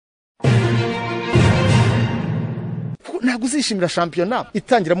ntabwo uzishimira shampiyona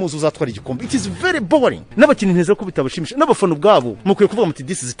itangira muzi uzatwara igikombe. It is very boring. N'abakinnyi nteze ko bitabashimisha n'abafana ubwabo mukwiye kuvuga muti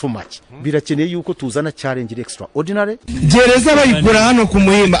this is too much. Birakeneye yuko tuzana challenge extraordinary. Gereza bayikura hano ku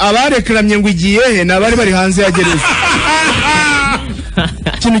Muhimba abarekeramye ngo igiye he nabari bari hanze ya gereza.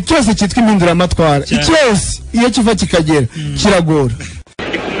 Ikintu cyose cyitwa impindura amatwara icyose iyo kiva kikagera kiragora.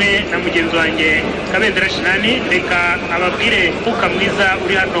 Kumwe na mugenzi wanjye Kabendera Shinani, reka ababwire uka mwiza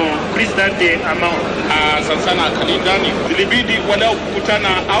uri hano kuri stade Amahoro. Sana kanidani zilibidi walau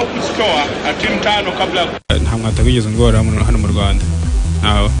kukutana au kustoa timu tano kabla nta mwatagigeze ngora hano mu Rwanda.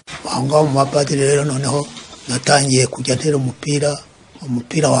 Wanga mu mapadiri rero noneho natangiye kujya ntera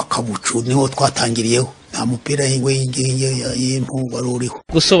umupira wa kabucu niho twatangiriyeho. Nta mupira y'impu wari uriho.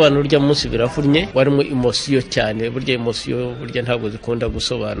 Gusobanura munsi birafurnye warimo emotion cyane, burya emotion burya ntabwo zikunda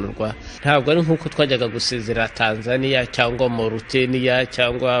gusobanurwa. Ntabwo ari nkuko twajyaga gusezera Tanzania cyangwa Mauritania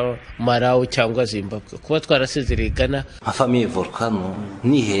cyangwa Malawi cyangwa Zimbabwe. Kuba twarasezereye Ghana afamiye volcano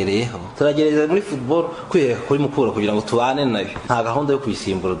nihereyeho turagereza muri football kwiye kuri mukura kugira ngo tubane nayo. Nta gahunda yo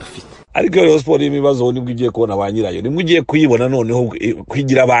kwisimbura dufite. Ariko rero sport y'imibazo nibwo ugiye kubona abanyirayo, nibwo ugiye kuyibona noneho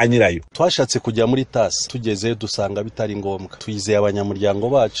kwigira abanyirayo. Twashatse kujya muri TAS tugeze dusanga bitari ngombwa. Tuyizeye abanyamuryango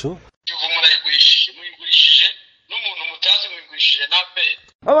bacu. muyigurishije n'umuntu mutazi muyigurishije nape.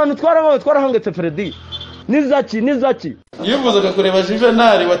 Abantu twarahangetse Fredy. Nizaki. Yifuzaga kureba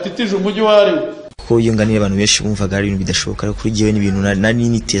Juvenal watitije umujyi wari. Ko yunganira abantu benshi bumvaga ari ibintu bidashoboka ariko kuri giwe n'ibintu nani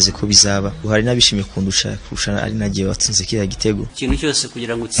niteze ko bizaba. Uhari nabishimye kundusha kurusha ari nagiye watsinze kiriya gitego. Ikintu cyose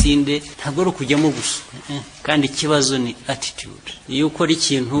kugira ngo utsinde ntabwo ari kujyamo gusa. Kandi ikibazo ni attitude. Iyo ukora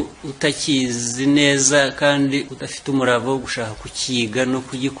ikintu utakizi neza kandi udafite umurava wo gushaka kukiga no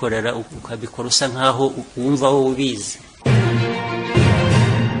kugikorera ukabikora usa nkaho wumva wowe ubizi.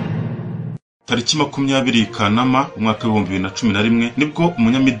 Taliki 20 Kanama umwaka wa 2011 nibwo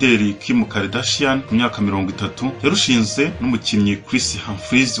umunyamideli Kim Kardashian ku myaka 30 yarushinze n'umukinnyi Chris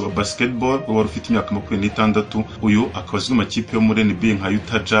Humphries wa basketball wari ufite imyaka 26. Uyu akabazwe amakipe yo muri NBA nka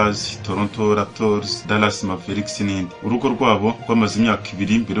Utah Jazz, Toronto Raptors, Dallas Mavericks n'indi. Urugo rwabo rwamaze imyaka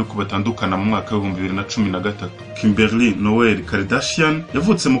 2 mbere yo kubatandukana mu mwaka wa 2013. Kimberly Noel Kardashian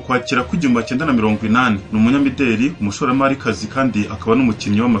yavutse mu kwakira ku 1980. Ni umunyamideli, umushoramarikazi kandi akaba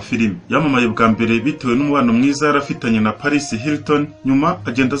n'umukinnyi w'amafilimi. Yamamaye bwa mbere bitewe n'umubano mwiza yarafitanye na Paris Hilton, nyuma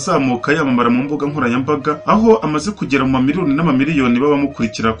agenda azamuka yamamara mu mbuga nkoranyambaga aho amaze kugera mu mamiliyoni n'amamiliyoni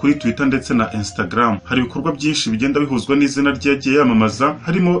babamukurikira kuri Twitter ndetse na Instagram. Hari ibikorwa byinshi bigenda bihuzwa n'izina rye yagiye yamamaza,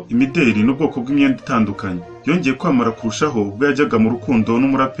 harimo imideli n'ubwoko bw'imyenda itandukanye. Yongeye kwamara kurushaho ubwo yajyaga mu rukundo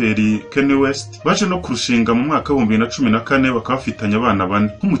n'umuraperi Kanye West, baje no kurushinga mu mwaka wa 2014 bakabafitanya abana 4.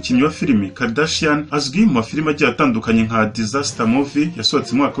 Nk'umukinnyi wa filimi, Kardashian azwi mu mafilimi agiye atandukanye nka Disaster Movie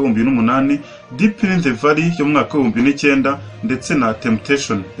yasohotse mu mwaka wa 2008, Deep in the Valley yo mu mwaka wa 2009 ndetse na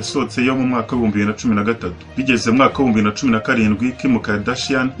Temptation yasohotse yo mu mwaka wa 2013. Bigeze mu mwaka wa 2017 Kim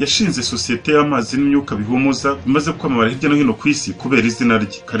Kardashian yashinze sosiyete y'amazi n'imyuka bihumuza bimaze kwamamara hirya no hino ku isi kubera izina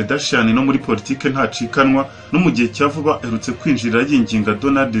rye. Kardashian no muri politike ntacikanwa, no mu gihe cyavuba aherutse kwinjira yinginga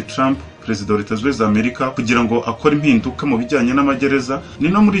Donald Trump, Perezida wa Leta Zunze Ubumwe za Amerika, kugira ngo akore impinduka mu bijyanye n'amagereza. Ni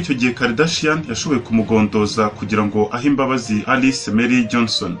no muri icyo gihe Kardashian yashoboye kumugondoza kugira ngo ahe imbabazi Alice Mary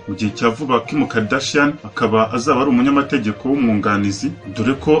Johnson. Mu gihe cyavuba Kim Kardashian akaba azaba ari umunyamategeko w'umwunganizi,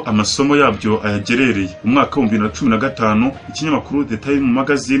 dore ko amasomo yabyo ayagerereye. Mu mwaka wa 2015 ikinyamakuru The Time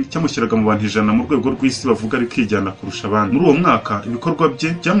Magazine cyamushyiraga mu bantu 100 mu rwego rw'isi bavuga ari kwijyana kurusha abandi. Muri uwo mwaka ibikorwa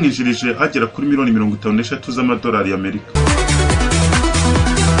bye byamwinjirije agera kuri miliyoni 53 z'amadolari y'Amerika.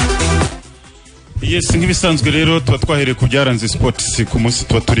 Yes, nk'ibisanzwe rero tuba twahereye ku byaranze sports ku munsi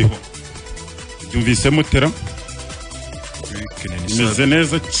tuba turiho. Byumvise mutera? Meze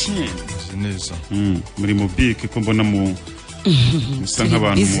neza cyane. Neza. Muri mubike ko mbona mu musa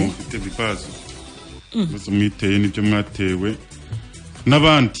nk'abantu mu bite bibazo. Muzumwiteye n'ibyo mwatewe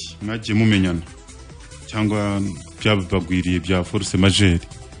n'abandi mwagiye mumenyana cyangwa byabagwiriye bya force majeure.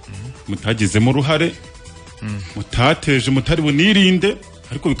 Mutagizemo uruhare. Mutateje mutari bunirinde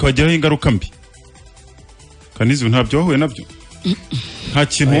ariko bikabagiraho ingaruka mbi. Kanizi ntabyo wahuye nabyo. Nta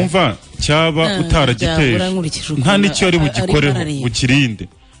kintu wumva cyaba utaragiteje, nta n'icyo ari bugikoreho ukirinde,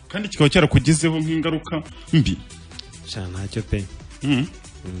 kandi kikaba cyarakugizeho nk'ingaruka mbi. Cyane ntacyo pe.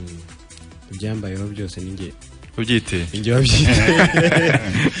 Byambayeho byose ninge ubyite. Inge wabyite.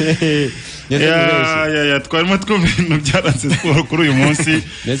 Ya twarimo twumva ibintu byaranze siporo kuri uyu munsi.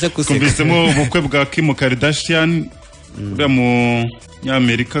 Twumvisemo ubukwe bwa Kim Kardashian uriya mu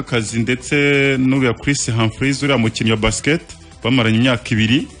Nyamerika kazi ndetse n'uriya Chris Humphries uriya mukinnyi wa basket bamaranye imyaka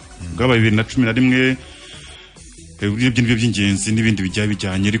 2 bwaba 2011. Ibyo by'ingenzi n'ibindi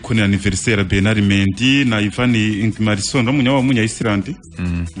bijyanye ariko ni anniversaire ya Bernard Mendy na Ivan Marison n'umunya wa Islande.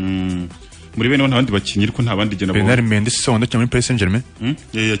 muri bene n'abandi bakinnyi ariko nta bandi gena Bernard Mendy se wanda muri Paris Saint-Germain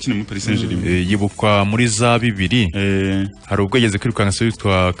yakina muri Paris Saint-Germain yibukwa muri za bibiri hari ubwo yageze kwirukanka se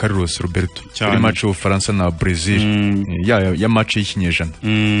witwa Carlos Roberto muri match y'Ubufaransa na Brazil ya match y'ikinyejana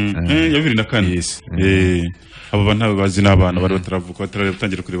ya 2004 abo bana bazi n'abana bari bataravuka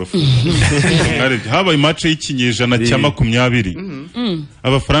bataratangira kureba football habaye match y'ikinyejana cya 20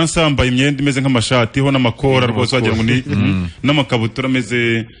 Abafaransa bambaye imyenda imeze nk'amashati ho n'amakora rwose wagira ngo ni n'amakabutura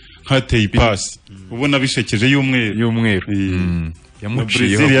ameze hateye ipasi ubona bishekeje y'umweru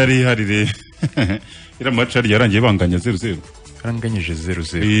yamuciyeho Brazil yari harire ira match yari yarangiye banganya 0-0 aranganyije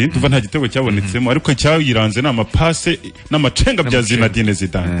 0-0 tuva nta gitego cyabonetsemo ariko cyayiranze n'amapase n'amacenga bya Zinedine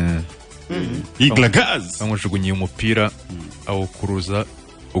Zidane iglagaz bamujugunyiye umupira awukuruza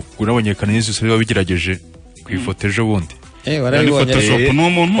urabonye Kanezi se babigerageje ku ifoto ejo bundi warabibonye Photoshop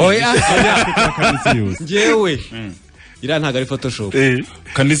n'umuntu oya ngewe ira ntago ari Photoshop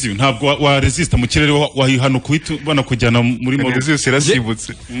Kanezi ntabwo wa resist mu kirere wahihana kuhita bana kujyana muri mo Kanezi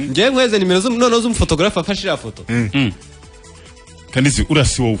yarasimbutse ngewe nkweze nimero z'umufotographe afashe ira foto Kanezi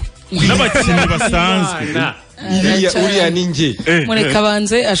urasi wowe n'abakinnyi basanzwe uriya ninjye mureka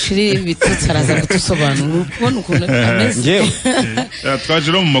banze ashiri ibitutsi araza gutusobanura ubona ukuntu ameze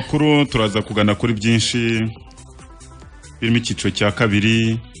twaje mu makuru turaza kugana kuri byinshi birimo icyiciro cya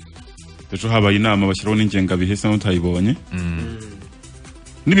kabiri ejo habaye inama bashyiraho n'ingenga bihe se n'utayibonye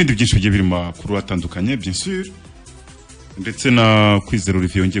n'ibindi byinshi bigiye biri mu makuru atandukanye bien sûr ndetse na Kwizera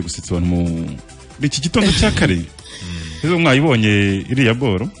Olivier yongeye gusetsa abantu muri iki gitondo cya kare ejo mwayibonye iriya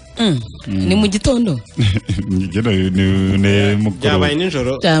boro ni mu gitondo byabaye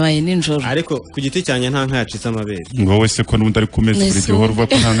nijoro ariko ku giti cyanjye nta nka yacitse amabere ngo wese ko n'ubundi ari ku meza buri gihe uruva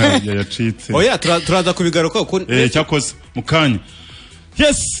ko nta nka yacitse oya turaza kubigaruka cyakoze mu kanya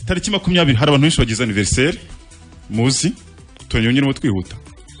yes tariki 20 hari abantu benshi bagize anniversaire muzi tonyonyiremo twihuta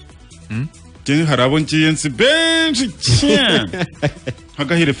hari abo ngiye nzi benshi cyane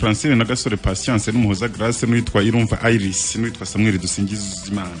nk'agahire Francine na Gasore Patience n'umuhoza Grace n'uwitwa Irumva Iris n'uwitwa Samuel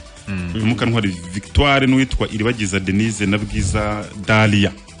Dusingizimana n'umukanwari Victoire n'uwitwa Iribagiza Denise na Bwiza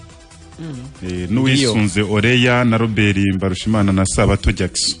Dalia n'uwisunze Oreya na Robert Mbarushimana na Sabato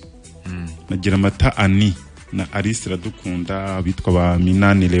Jackson nagira mata Ani na Alice Radukunda bitwa ba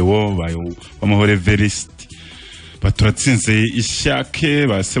Minani Leo bamahore Verist baturatsinze Ishyake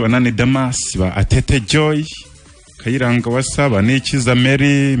ba Sebanani Damas ba Atete Joy Kayiranga wasaba n'ikiza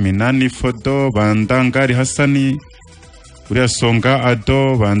Mary Minani Fodo bandangari Hasani uriya Songa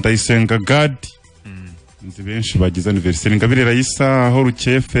Ado bandayisenga Gad nzi benshi bagize anniversaire Ngabire Raisa aho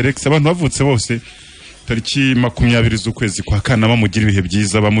Ruke Felix abantu bavutse bose tariki 20 z'ukwezi kwa Kanama mugira ibihe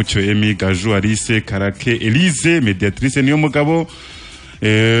byiza bamucyo Emi Gaju Alice Karake Elise Mediatrice niyo mugabo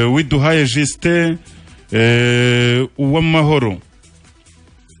widuhaye Justin uwamahoro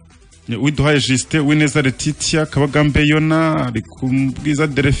widuhaye Justin Wineza Letitia Kabagambe Yona ari kubwiza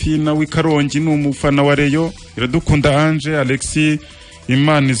Delphine w'Ikarongi n'umufana wa Reyo Iradukunda Ange Alexis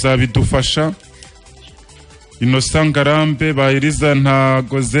Imana izabidufasha Innocent Ngarambe bayiriza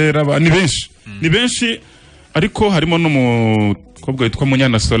ntagozera ni benshi ariko harimo n'umukobwa witwa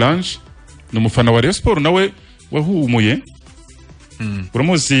Munyana Solange n'umufana wa Rayon Sport nawe wahumuye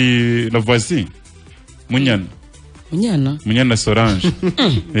uramuzi Lavoisi Munyana Solange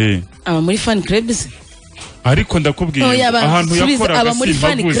aba muri fan club se ariko ndakubwiye ahantu yakora aba muri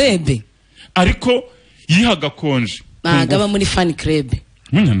fan club ariko yihaga konje aba muri fan club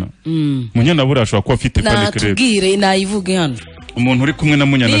Munyana burashobora kuba afite fan club natubwire nayivuge hano umuntu uri kumwe na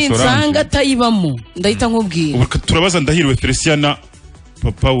Munyana Solange insanga atayibamo ndahita nkubwira ubu turabaza Ndahiriwe Feliciana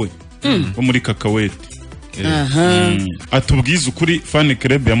papa we wo muri Kakawete atubwiza ukuri fan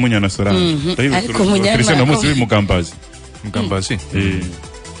club ya Munyana Solange ariko Munyana Feliciana muzi Mugambazi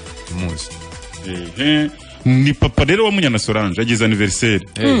muzi ni papa rero wa Munyana Solange agize anniversaire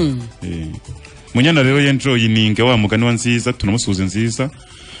Munyana rero yenjoy ninge wa mugani wa nziza tunamusuze nziza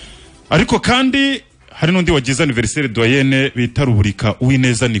ariko kandi hari n'undi wagize anniversaire doyenne bita Ruburika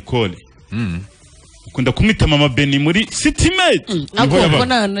Uwineza Nicole ukunda kumwita mama Beni muri Citymate ako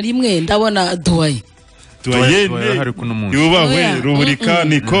na rimwe ndabona doye yubahwe Ruburika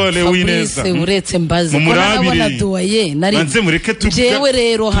Nicole Uwineza uretse mbaze ko nabona doye nari jewe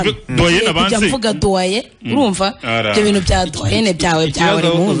rero hano doye nabanze mvuga doye urumva ibyo bintu bya doyenne byawe byawe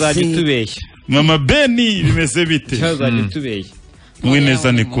munsi mama Beni bimeze bite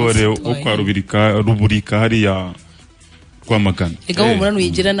Uwineza Nicole ukwa Ruburika hariya Rwamagana ega umurano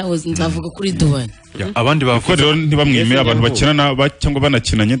yigira nawe nzavuga kuri doye abandi bakorero ntibamwime abantu bakina cyangwa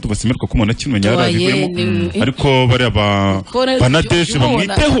banakinanye tubasimerwa ko umuntu akinwe yarabivuyemo ariko bari banadeje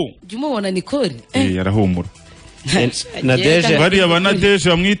bamwiteho jumubona Nicole yarahumura Nadeje bari abanadeje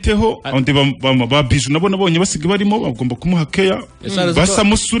bamwiteho undi babiju nabo nabonye basiga barimo bagomba kumuha keya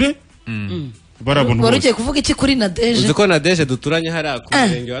basamusure barabona warugiye kuvuga iki kuri Nadeje uzi ko Nadeje duturanye hari ku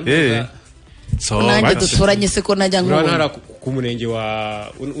murenge wa nanjye duturanye se ko najya nk'ubu hari ku murenge wa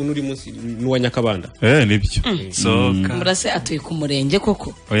unuri munsi n'uwa Nyakabanda nibyo murase atuye ku murenge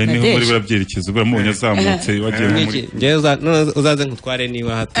koko oya niho muri barabyerekeza uramubonye azamutse wagiye muri uzaze nkutware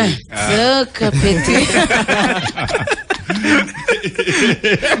niba hatuye soka peti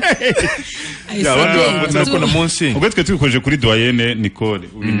abandi bavutse ko munsi ubwo twe twikoje kuri doyenne Nicole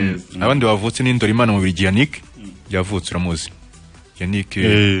ubineza abandi bavutse n'Indorimana mu Birigi Yannick yavutse uramuzi Yannick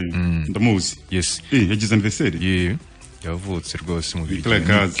ndamuzi yes yagize anniversaire yavutse rwose mu Birigi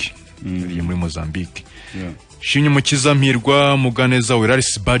yari muri Mozambique Shinye Mukiza Mpirwa Muganeza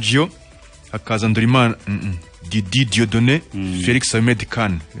Weraris Baggio hakaza Ndorimana Didi Dieudonné Felix Ahmed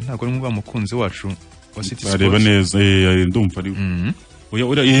Khan ntabwo ari mu mukunzi wacu wa City Sports areba neza ndumva ari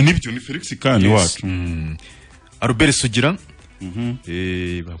oya nibyo ni Felix Khan wacu Albert Sugira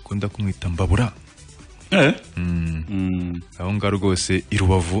bakunda kumwita Mbabura aho ngaho rwose i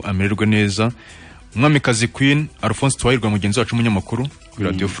Rubavu amererwa neza umwamikazi Queen Alphonse Twahirwa mugenzi wacu umunyamakuru kuri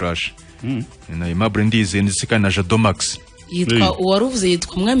Radio Flash na Aimable Ndize ndetse kandi na Jado Max yitwa uwaruvuze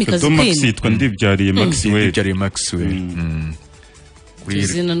yitwa umwamikazi Queen Max yitwa Ndibyariye Maxwell kuri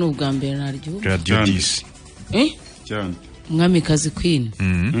izina n'ubwa mbere naryo Radio 10 cyane umwamikazi Queen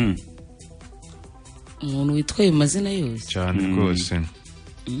umuntu witwa ayo mazina yose cyane rwose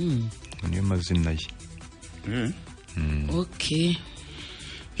niyo mazina ye okay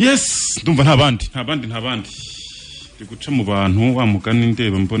yes ndumva nta bandi ndi guca mu bantu wa mugani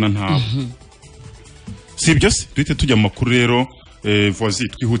ndeba mbona ntabo si ibyo se duhite tujya mu makuru rero voici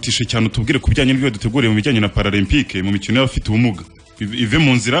twihutishe cyane tubwire ku bijyanye n'ibyo duteguriye mu bijyanye na Paralympique mu mikino y'abafite ubumuga ive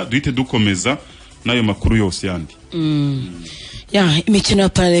mu nzira duhite dukomeza n'ayo makuru yose yandi imikino ya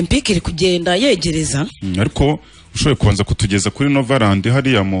Paralympique iri kugenda yegereza ariko ushoboye kubanza kutugeza kuri Novarande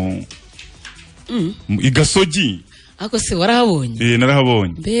hariya mu Igasogi ako se warahabonye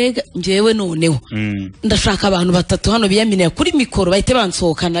narahabonye mbega njyewe noneho ndashaka abantu batatu hano biyaminiye kuri mikoro bahite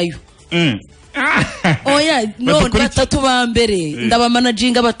bansohoka nayo oya none batatu ba mbere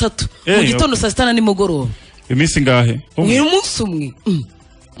ndabamanaginga batatu mu gitondo saa sita na nimugoroba iminsi ngahe umunsi umwe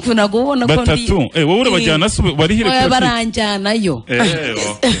ntabwo ubona ko batatu wowe urabajyana bari hire kuri baranjyanayo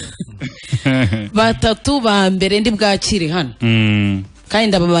batatu ba mbere ndi bwakire hano kandi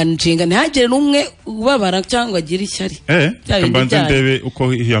ndabamanaginga ntihagire n'umwe ubabara cyangwa agira ishyari mbanze ndebe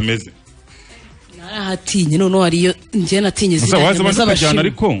uko yameze narahatinye noneho hariyo njye natinye z'abashimwe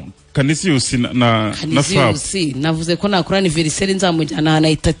ariko Canisius na Fab navuze ko nakora anniversaire nzamujyana hana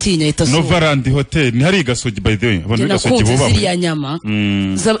itatinya itaso Novarandi Hotel ni hari Igasogi by the way abantu Igasogi bo baba ziriya nyama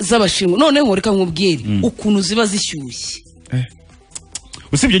z'abashimwe noneho reka nkubwire ukuntu ziba zishyushye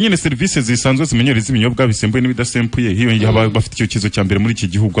usibye nyine service zisanzwe zimenyereza ibinyobwa bisembuye n'ibidasembuye hiyo bafite icyo kizo cya mbere muri iki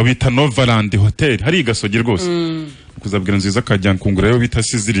gihugu abita Novarandi Hotel hari Igasogi rwose kuzabwira nziza kajya kungura yo bita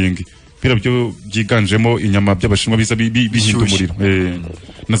sizzling bira byo byiganjemo inyama by'abashinwa biza bihinda umuriro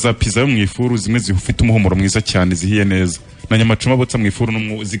na za pizza yo mu ifuru zimwe zifite umuhumuro mwiza cyane zihiye neza na nyamacuma botsa mu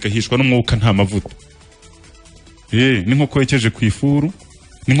ifuru zigahishwa n'umwuka nta mavuta ni nkoko yekeje ku ifuru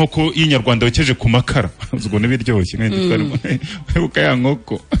ni nkoko y'inyarwanda yekeje ku makara ubwo n'ibiryoshye nk'indi twarimo uka ya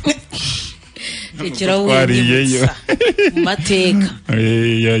nkoko twariyeyo mateka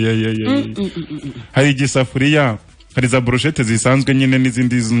hari igisafuriya hari za brochette zisanzwe nyine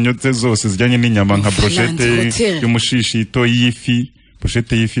n'izindi nyote zose zijyanye n'inyama nka brochette y'umushishito y'ifi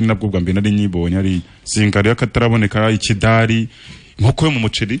brochette y'ifi nabwo bwa mbere nari nyibonye ari zingari y'akataraboneka ikidari nkoko yo mu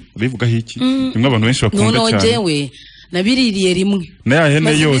muceri urivuga hiki bimwe abantu benshi bakunda cyane none jewe nabiririye rimwe na ya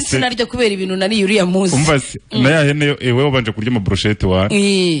hene yose naryo kubera ibintu nari uriya munsi umva na ya hene yo ewe wabanje kurya ama brochette wa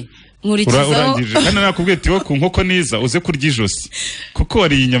urangije kandi nakubwiye ati wo ku nkoko niza uze kurya ijosi kuko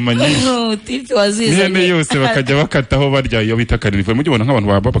wari inyama nyinshi ihene yose bakajya bakataho barya iyo bita carnivore mujye ubona nk'abantu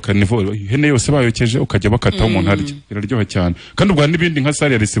baba carnivore ihene yose bayokeje ukajya bakataho umuntu arya iraryoha cyane kandi ubwo n'ibindi nka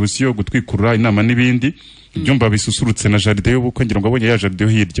salle ya reception gutwikurura inama n'ibindi ibyumba bisusurutse na jardin y'ubukwe ngira ngo abonye ya jardin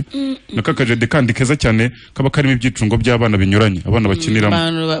yo hirya nakaka jardin kandi keza cyane kaba karimo ibyicungo by'abana binyuranye abana bakiniramo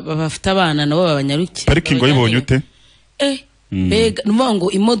bafite abana nabo babanyarukiye parking wayibonye ute mbega nuvuga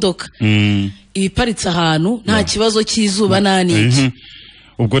ngo imodoka ibiparitse ahantu nta kibazo cy'izuba n'iki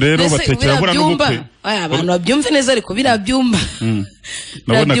ubwo rero batekera bura n'ubukwe abantu babyumve neza ariko biriya byumba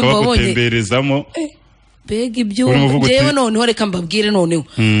nabona ko bagutemberezamo mbega ibyumba njyewe noneho reka mbabwire noneho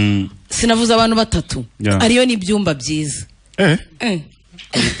sinavuze abantu batatu ariyo ni ibyumba byiza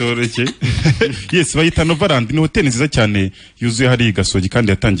bitoroshye. Yes, bayita Novarand ni hoteli nziza cyane yuzuye hari igasogi kandi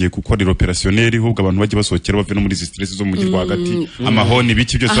yatangiye gukora opérationnel ahubwo abantu bajye basohokera bave no muri stress zo mu mujyi rwagati amahoni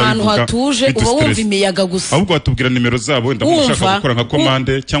biki byose ahantu hatuje uba wumva imiyaga gusa ahubwo watubwira nimero zabo ndamushaka gukora nka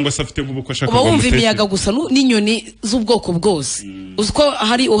commande cyangwa se afite nk'ubuko ashaka uba wumva imiyaga gusa n'inyoni z'ubwoko bwose uziko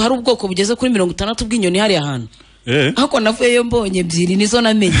hari ubwoko bugeze kuri 60 bw'inyoni hari ahantu hako navuyeyo mbonye ebyiri nizo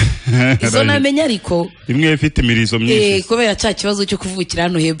namenye izo namenye ariko imwe ifite imirizo myinshi kubera cya kibazo cyo kuvukira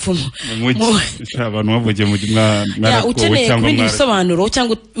hano hepfo abantu bavugiye mu mwarakowe ukeneye kubindi bisobanuro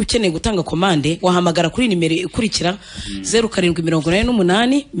cyangwa ukeneye gutanga komande wahamagara kuri nimero ikurikira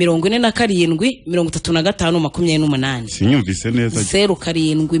 0788 47 35 sinyumvise neza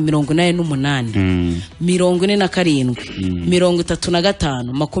 0788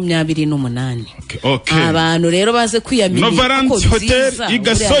 47 35 abantu rero baze kwiyamira Novarand Hotel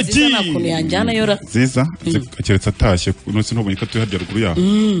igasogi ziza keretse atashye nose ntubonye ko tuhaje ruguru ya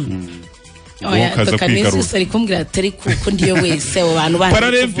kaza kwigarura ari kumbwira atari kuko ndiyo wese abantu bari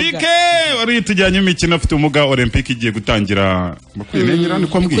Paralympique wari tujyanye imikino afite umuga Olympique igiye gutangira kuri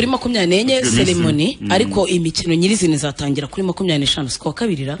 24 ceremony ariko imikino nyirizina izatangira kuri 25 siko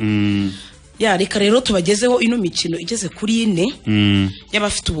kabirira ya reka rero tubagezeho ino mikino igeze kuri 4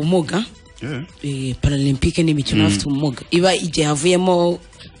 y'abafite ubumuga Paralympique ni imikino y'abafite ubumuga iba igihe havuyemo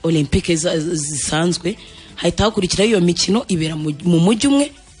Olympique zisanzwe hahita hakurikiraho iyo mikino ibera mu mujyi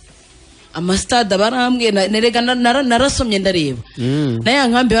umwe amastade barambwe nerega narasomye ndareba na ya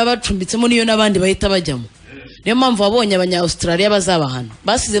nkambi baba bacumbitsemo niyo nabandi bahita bajyamo niyo mpamvu wabonye abanya Australia bazaba hano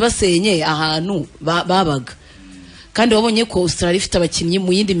basize basenye ahantu babaga kandi wabonye ko Australia ifite abakinnyi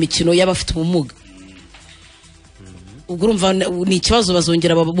mu yindi mikino y'abafite ubumuga urumva ni ikibazo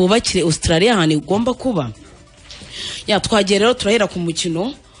bazongera bubakire Australia hano ugomba kuba ya twagiye rero turahera ku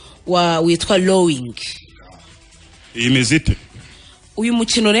mukino witwa rowing imezite uyu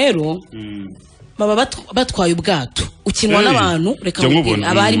mukino rero baba batwaye ubwato ukinwa n'abantu reka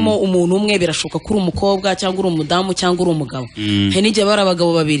abarimo umuntu umwe birashoka kuri umukobwa cyangwa uri umudamu cyangwa uri umugabo he nijye bari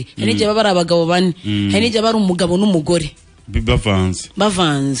abagabo babiri he nijye bari abagabo bane he nijye bari umugabo n'umugore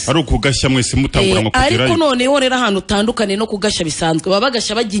bavanze ari ukugashya mwese mutangura mu kugerayo ariko noneho rero ahantu utandukane no kugashya bisanzwe baba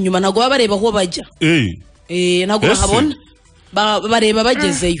bagashya bajya inyuma ntago baba bareba aho bajya ntago bahabona bareba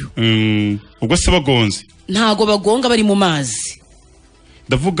bagezeyo ubwo se bagonze ntago bagonga bari mu mazi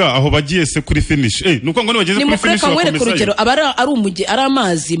ndavuga aho bagiye se kuri finish nuko ngo bageze kuri finish bakomeza urugero abara ari umujye ari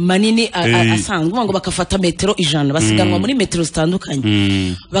amazi manini asanzwe ngo bakafata metero 100 basiganwa muri metero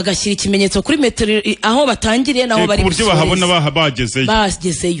zitandukanye bagashyira ikimenyetso kuri metero aho batangiriye naho bari kuburyo bahabona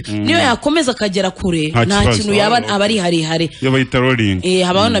bagezeyo niyo yakomeza akagera kure nta kintu yaba abari hari yabayita rolling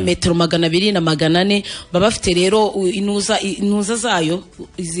habaho na metero 200 na 400 baba bafite rero inuza zayo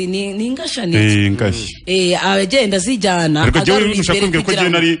izi ni ingashani agenda zijyana agarura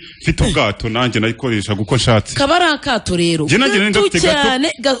nari mfite ubwato nanjye nayikoresha guko nshatse kabara akato rero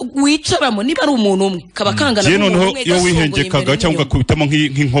cyane wicaramo niba ari umuntu umwe kaba kangana n'umuntu iyo wihengekaga cyangwa kubitamo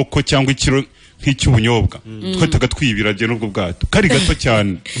nk'inkoko cyangwa ikiro nk'icyubunyobwa twataga twibiraje n'ubwo bwato kari gato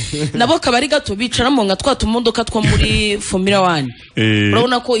cyane nabo kabari gato bicaramo nka twatu modoka two muri Formula 1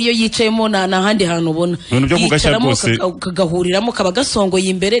 urabona ko iyo yicayemo na handi hantu ubona yicaramo kagahuriramo kaba gasongoye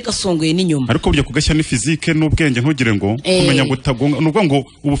imbere gasongoye n'inyuma ariko buryo kugashya ni physique n'ubwenge ntugire ngo kumenya gutagonga nuvuga ngo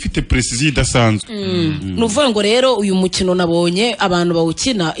ubu ufite precision idasanzwe nuvuga ngo rero uyu mukino nabonye abantu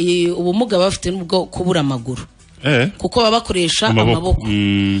bawukina ubumuga bafite n'ubwo kubura amaguru kuko baba bakoresha amaboko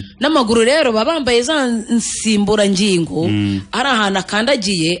n'amaguru rero baba bambaye za nsimburangingo ari ahantu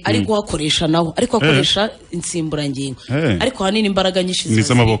akandagiye ari guhakoresha naho ariko akoresha insimburangingo ariko hanini imbaraga nyinshi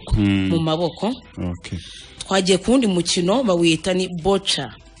z'amaboko mu maboko twagiye ku wundi mukino bawita ni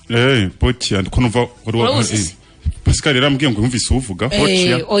bocha bocha ko numva Pascal yarambwiye ngo yumvise uvuga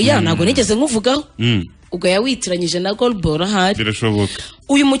bocha oya ntago nigeze nkuvugaho ubwo yawitiranyije na goalball ahari birashoboka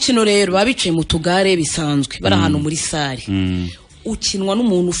uyu mukino rero babicaye mu tugare bisanzwe bari ahantu muri sare ukinwa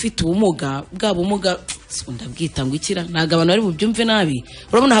n'umuntu ufite ubumuga bwa bumuga ndabwita ngo ikira ntago abantu bari bubyumve nabi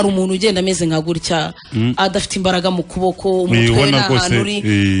urabona hari umuntu ugenda ameze nka gutya adafite imbaraga mu kuboko umutwe n'ahantu uri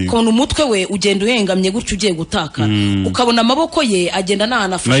kubona umutwe we ugenda uhengamye gutya ugiye gutaka ukabona amaboko ye agenda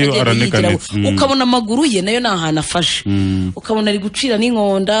n'ahantu afashe agenda yigira ukabona amaguru ye nayo n'ahantu afashe ukabona ari gucira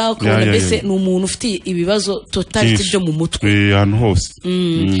n'inkonda ukabona mbese ni umuntu ufite ibibazo totality byo mu mutwe ahantu hose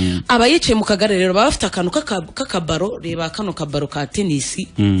aba yicaye mu kagare rero baba bafite akantu k'akabaro reba kano kabaro ka tenisi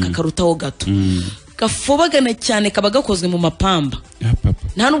kakarutaho gato gafobagana cyane kaba gakozwe mu mapamba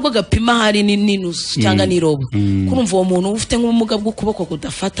nta nubwo gapima hari n'inusu cyangwa n'irobo kurumva uwo muntu ufite nk'ubumuga bw'ukuboko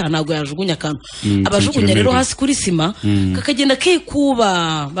kudafata ntabwo yajugunya akantu abajugunya rero hasi kuri sima kakagenda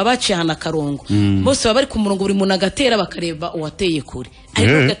kikuba babaciye hana karongo bose baba bari ku murongo buri muntu agatera bakareba uwateye kure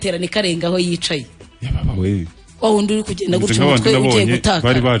ariko gatera ni karenga aho yicaye wundi uri kugenda guca umutwe ugiye gutaka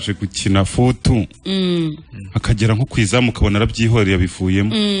bari baje gukina futu akagera nko kwizamu ukabona arabyihoreye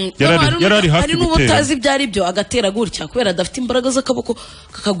abivuyemo yarari hafi gutera hari n'ubutazi byari byo agatera gutya kubera adafite imbaraga z'akaboko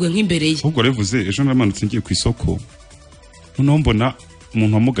kakaguye nk'imbere ye ahubwo revuze ejo namanutse ngiye ku isoko noneho mbona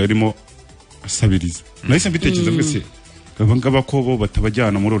umuntu wamugaye arimo asabiriza nahise mbitekereza mwese ngaba ko bo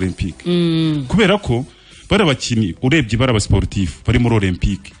batabajyana muri Olympique kubera ko bara bakini urebye bara abasportif bari muri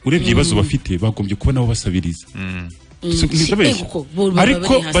Olympique urebye ibibazo bafite bagombye kuba nabo basabiriza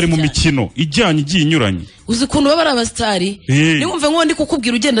ariko bari mu mikino ijyanye igiye inyuranye uzi kuntu baba ari abastari niwumve ngo ndi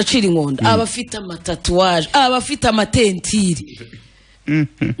kukubwira ugenda acira inkonda abafite amatatuwaje abafite amatentiri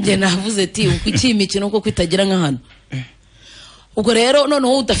nge navuze ati uko iki imikino uko kwitagira nka hano ubwo rero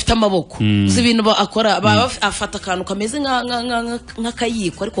noneho udafite amaboko uzi ibintu akora afata akantu kameze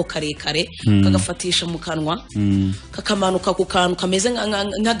nk'akayiko ariko karekare kagafatisha mu kanwa kakamanuka ku kantu kameze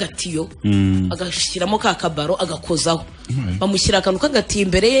nk'agatiyo agashyiramo ka kabaro agakozaho bamushyira akantu k'agatiyo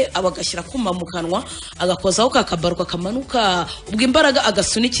imbere ye abagashyira kuma mu kanwa agakozaho ka kabaro kakamanuka ubwo imbaraga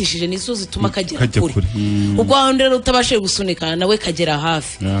agasunikishije nizo zituma kagera kure ubwo aho rero utabashije gusunika nawe kagera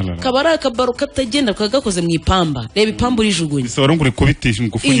hafi kaba ari akabaro katagenda kagakoze mu ipamba reba ipamba urijugunye warungure kubitisha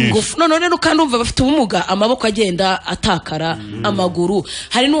ingufu nyinshi none rero kandi umva bafite ubumuga amaboko agenda atakara amaguru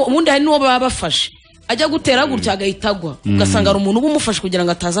hari ubundi hari n'uwo baba bafashe ajya gutera gutya agahitagwa ugasanga ari umuntu ubumufashe kugira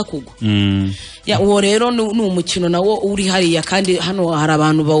ngo ataza kugwa uwo rero ni umukino nawo uri hariya kandi hano hari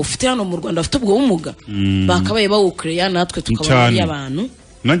abantu bawufite hano mu Rwanda bafite ubwo bumuga bakabaye bawukureya natwe tukaba ari abantu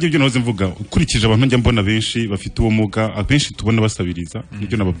nanjye ibyo nahoze mvuga ukurikije abantu njya mbona benshi bafite ubumuga abenshi tubona basabiriza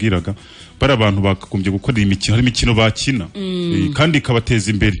nibyo nababwiraga bari abantu bakagombye gukora imikino hari imikino bakina kandi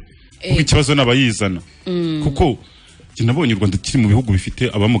ikabateza imbere kuko ikibazo n'abayizana kuko nabonye u Rwanda kiri mu bihugu bifite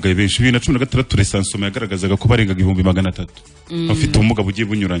abamugaye benshi 2016 resansoma yagaragazaga ko barengaga 300,000 bafite ubumuga bugiye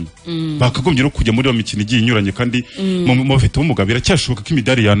bunyuranye bakagombye no kujya muri iyo mikino igiye inyuranye kandi mu bafite ubumuga biracyashoboka ko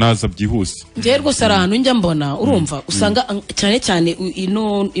imidari yanaza byihuse ngiye rwose ari ahantu njya mbona urumva usanga cyane cyane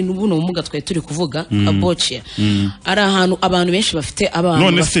buno bumuga twari turi kuvuga abocia ari ahantu abantu benshi bafite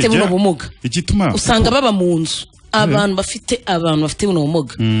abantu bafite buno bumuga usanga baba mu nzu abantu bafite buno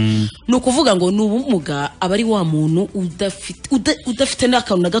bumuga ni ukuvuga ngo ni ubumuga aba ari wa muntu udafite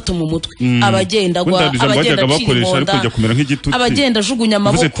n'akantu na gato mu mutwe abagenda agwa abagenda acira inkonda abagenda ajugunya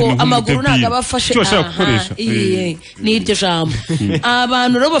amaboko amaguru ntabwo abafashe ni iryo jambo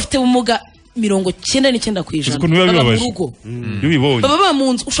abantu rero bafite ubumuga 99% baba mu rugo baba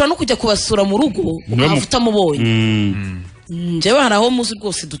mu nzu ushobora no kujya kubasura mu rugo ukavuta mubonye njyewe hari aho muzi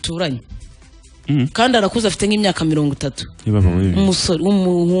rwose duturanye kandi arakuze afite nk'imyaka 30 umusore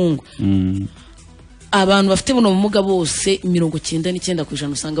w'umuhungu abantu bafite buno bumuga bose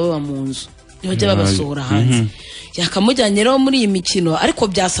 99% usanga baba mu nzu bajya babasohora hanze yakamujyanye rero muri iyi mikino ariko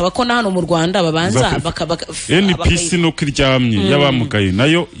byasaba ko na hano mu Rwanda babanza NPC no kiryamye yabamugaye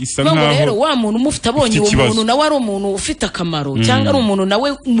nayo isa nkaho rero wa muntu umufite abonye uwo muntu nawe ari umuntu ufite akamaro cyangwa ari umuntu nawe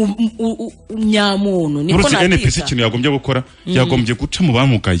nyamuntu niko natita NPC ikintu yagombye gukora yagombye guca mu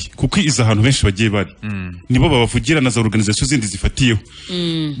bamugaye kuko iza ahantu benshi bagiye bari nibo babavugira na za organization zindi zifatiyeho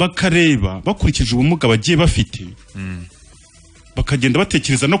bakareba bakurikije ubumuga bagiye bafite bakagenda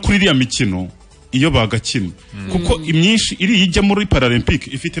batekereza no kuri iriya mikino iyo bagakina kuko imyinshi iri ijya muri Paralympic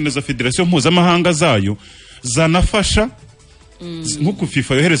ifite neza federation mpuzamahanga zayo zanafasha nkuko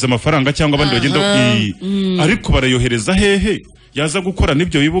FIFA yohereza amafaranga cyangwa abandi bagenda ariko barayohereza hehe yaza gukora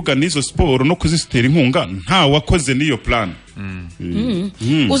nibyo bibuga nizo sport no kuzisitera inkunga nta wakoze niyo plan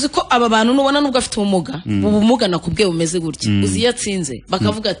uzi ko aba bantu nubona nubwo afite ubumuga nakubwiye bumeze gutya uzi yatsinze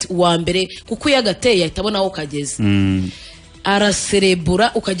bakavuga ati uwa mbere kuko yagateye ahitabona aho kageze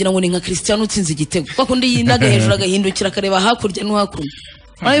araserebura ukagira ngo ni nka Cristiano utsinze igitego bakundi yinaga hejuru agahindukira akareba hakurya no hakuno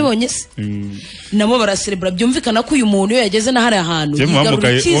Ayibonye se nabo baraserebura byumvikana ko uyu muntu iyo yageze na hari ahantu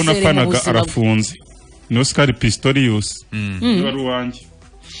yigarura icyizere mu buzima arafunze ni Oscar Pistorius wari uwanjye.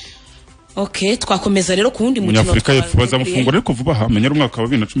 Okay, twakomeza rero ku wundi mukino Afrika y'Epfo bazamufungura ariko vuba aha menyera umwaka wa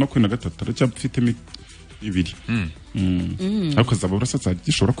 2023 aracyafite 2 ariko zaba burasatsa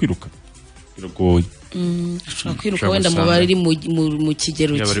gishobora kwiruka biragoye ashobora kwiruka wenda mu bari mu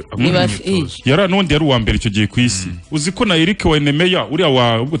kigero niba yara nundi yari uwa mbere icyo gihe ku isi uzi ko na Eric Wenemeya uriya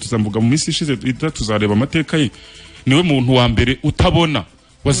wa ubwo tuzamvuga mu minsi ishize tuzareba amateka ye niwe muntu wa mbere utabona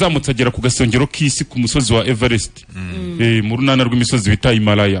wazamutse agera ku gasongero k'isi ku musozi wa Everest mu runana rw'imisozi bita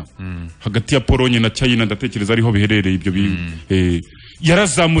Himalaya hagati ya Polonye na China ndatekereza ariho biherereye ibyo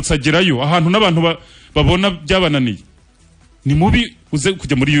yarazamutse agerayo ahantu n'abantu babona byabananiye ni mubi uze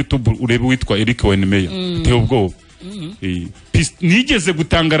kujya muri YouTube urebe witwa Eric Wenmeya ateye ubwoba nigeze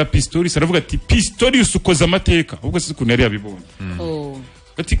gutangara Pistorius aravuga ati Pistorius ukoze amateka ubwo se ukuntu yari yabibonye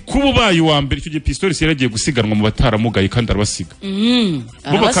ati kuba ubaye wa mbere icyo gihe Pistorius yaragiye gusiganwa mu bataramugaye kandi arabasiga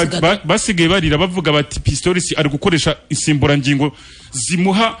basigaye barira bavuga bati Pistorius ari gukoresha insimburangingo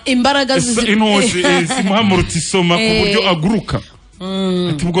zimuha imbaraga zimuha mu rutisoma ku buryo aguruka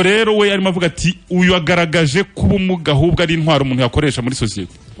ati ubwo rero we arimo avuga ati uyu agaragaje kuba umuga ahubwo ari intwaro umuntu yakoresha muri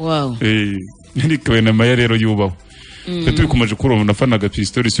sosiyete nirikawe na maya rero yubaho tubikomeje kurumva nafanaga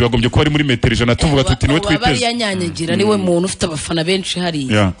Pistorius bagombye kuba ari muri metero 100 tuvuga tuti niwe twiteze bari yanyanyagira niwe muntu ufite abafana benshi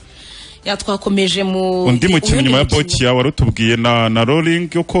hariya yatwakomeje mu undi mukino nyuma ya boki yawe warutubwiye na rolling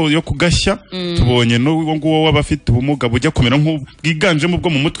yo kugashya tubonye n'uwo nguwo w'abafite ubumuga bujya kumera nk'ubwiganjemo bwo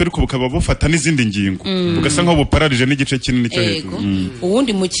mu mutwe ariko bukaba bufata n'izindi ngingo bugasa nk'aho bupararije n'igice kinini cyo hejuru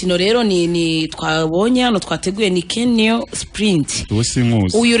uwundi mukino rero ni twabonye hano twateguye ni Kenyo sprint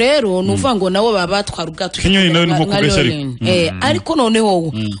uyu rero nuvuga ngo nawo baba twara ubwato Kenyo nawe nko kugashya ariko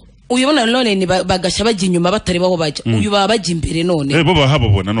noneho uyibona none bagashya bajya inyuma batareba aho bajya uyu baba bajya imbere none bo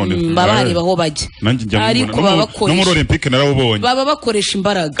bahabona none baba bareba aho bajya ariko baba bakoresha no muri Olympique narabubonye baba bakoresha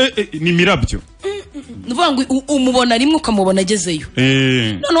imbaraga ni mirabyo nuvuga ngo umubona rimwe ukamubona agezeyo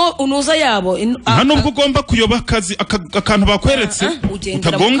none unuza yabo nta nubwo ugomba kuyoba akazi akantu bakweretse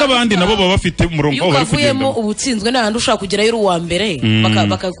utagonga abandi nabo baba bafite umurongo aho bari kugenda ubutsinzwe n'ahandi ushaka kugerayo uri uwa mbere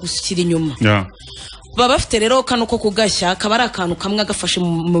bakagushyira inyuma baba bafite rero kano ko kugashya kaba ari akantu kamwe agafashe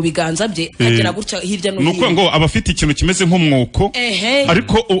mu biganza bye agera gutya hirya no hino nuko ngo abafite ikintu kimeze nk'umwuko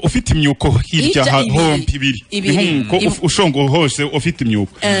ariko ufite imyuko hirya hompi ibiri nk'umwuko ushongo hose ufite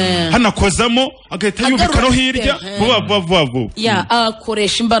imyuko hanakozamo agahita yubika no hirya vuba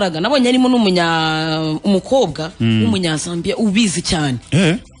akoresha imbaraga nabonye arimo umukobwa w'umunyazambiya ubizi cyane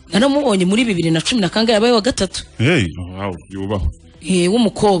naramubonye muri 2010 kangahe yabaye wa gatatu yubaho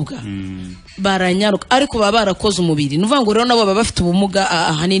w'umukobwa baranyaruka ariko baba barakoze umubiri nuvuga ngo rero nabo baba bafite ubumuga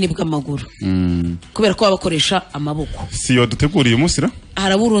ahanini bw'amaguru kubera ko bakoresha amaboko si yo duteguriye umunsi ra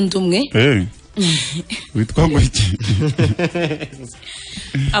haraburundi umwe witwa ngo iki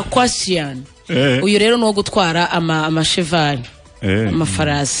Aquasian uyu rero no gutwara amashevali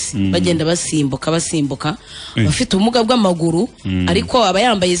amafarasi bagenda basimbuka bafite ubumuga bw'amaguru ariko aba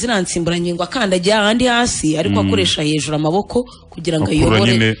yambaye ziransimburangingo akandagiye ahandi hasi ariko akoresha hejuru amaboko kugira ngo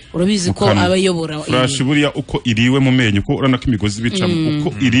ayobore urabizi ko aba yobora flash buriya uko iriwe mu menyo uko urana ko imigozi bicamo uko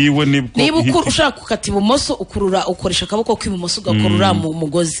iriwe niba ushaka gukata ibumoso ukurura ukoresha akaboko k'ibumoso ugakurura mu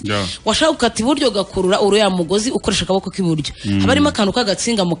mugozi washaka gukata iburyo ugakurura uriya mugozi ukoresha akaboko k'iburyo haba harimo akantu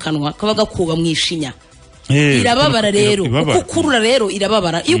k'agatsinga mu kanwa kaba gakuba mu ishinya irababara rero uko ukurura rero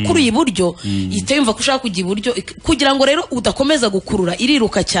irababara iyo ukuruye iburyo ihita yumva ko ushaka kujya iburyo kugira ngo rero udakomeza gukurura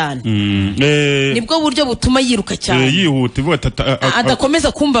iriruka cyane nibwo buryo butuma yiruka cyane yihuta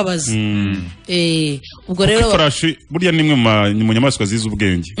adakomeza kumbabaza ubwo rero farashi burya nimwe mu nyamaswa zizi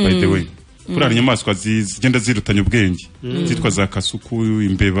ubwenge by the way kuriya inyamaswa zigenda zirutanya ubwenge zitwa za kasuku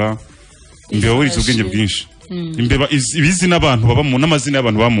imbeba wurize ubwenge bwinshi imbeba ibizi n'abantu baba mu n'amazina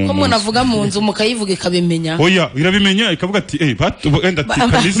y'abantu bamu ko umuntu avuga mu nzu mukayivuga ikabimenya oya irabimenya ikavuga ati wenda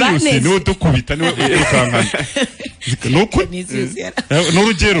Kaniziyusi niwe dukubita niwe ukankana nuko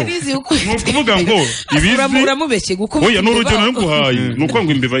n'urugero nukuvuga ngo ibizi muramubeshye gukubita oya n'urugero nguhaye nuko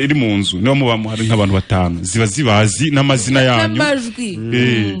ngo imbeba iri mu nzu niho muba hari nk'abantu 5 ziba zibazi n'amazina yanyu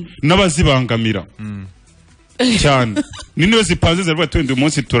n'abazibangamira cyane niyo zipanze zaravuga twende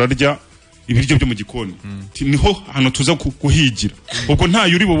umunsi turarya ibiryo byo mu gikoni niho hano tuza kuhigira ubwo nta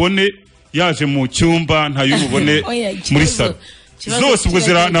yuri bubone yaje mu cyumba nta yuri bubone muri salo zose ubwo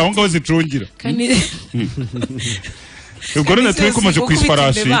zira naho ngaho zicungira ubwo rero turi kumaje ku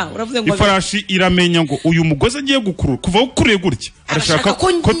ifarashi iramenya ngo uyu mugozi agiye gukurura kuva ukuriye gutya arashaka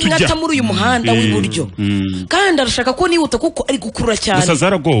ko tujya muri uyu muhanda w'iburyo kandi arashaka ko nihuta kuko ari gukurura cyane gusa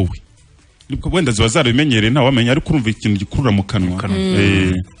zaragowe wenda ziba zarabimenyereye nta wamenya ariko urumva ikintu gikurura mu kanwa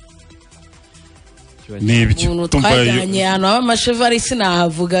nibyo umuntu twajyanye ahantu haba amashevari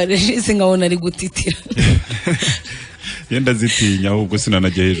sinahavuga rero nkabona ari gutitira yenda zitinya ahubwo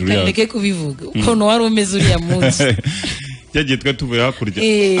sinanajya hejuru yawe ndeke kubivuga ukuntu wari umeze uriya munsi yagiye twe tuvuye hakurya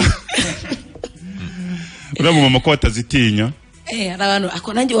uriya mumama ko batazitinya hari abantu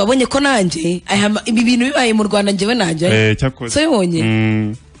ako nanjye wabonye ko nanjye ibi bintu bibaye mu Rwanda njyewe najya cyakoze so yibonye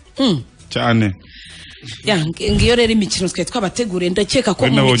cyane ngiyo rero imikino twe twabateguriye ndakeka ko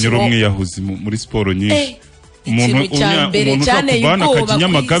mu mikino umwiyahuzi muri siporo nyinshi umuntu cyane ubwoba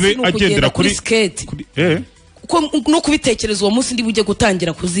Nyamagabe agendera kuri skate kuko no kubitekereza uwo munsi ndi bujye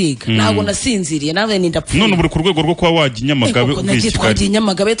gutangira kuziga ntabwo nasinziriye nawe ndapfuye none buri ku rwego rwo kuba wajya Nyamagabe ubwishyu twagiye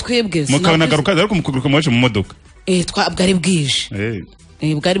Nyamagabe twebwe mukanagaruka ariko mukuguruka mwaje mu modoka bwari bwije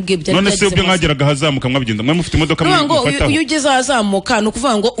bwari bwibye none se ubyo mwageraga hazamuka mwabigenda mwe mufite imodoka mufata uyu ugeze hazamuka no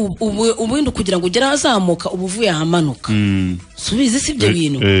kuvuga ngo ubundi kugira ngo ugere hazamuka ubuvuye ahamanuka subizi sibyo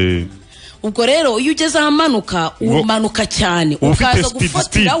bintu ubwo rero iyo ugeze ahamanuka umanuka cyane ukaza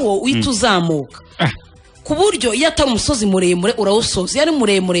gufatiraho uhita uzamuka ku buryo iyo atari umusozi muremure urawusoza iyo ari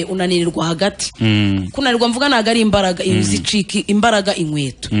muremure unanirirwa hagati kunanirwa mvuga ntabwo ari imbaraga zicika imbaraga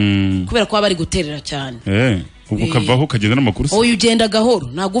inkweto kubera ko baba bari guterera cyane ukavaho ukagenda n'amaguru se uyu ugenda gahoro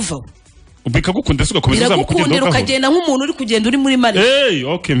ntabwo uvaho bikagukunda se ugakomeza uzamuka ugenda ukagenda nk'umuntu uri kugenda uri muri mare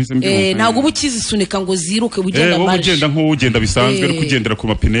ntabwo uba ukizisunika ngo ziruke ugenda mare ugenda nk'ugenda bisanzwe uri kugendera ku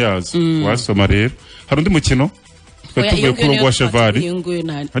mapine yazo wasoma rero hari undi mukino tuvuye kuri uwo wa cheval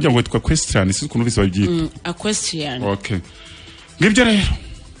hajya ngo witwa question si ukuntu bise babyita question ngibyo rero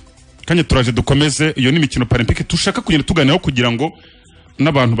kanye turaje dukomeze iyo ni imikino Paralympique tushaka kugenda tuganiraho kugira ngo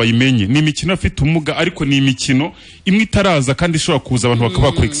n'abantu bayimenye ni imikino afite umuga ariko ni imikino imwe itaraza kandi ishobora kuza abantu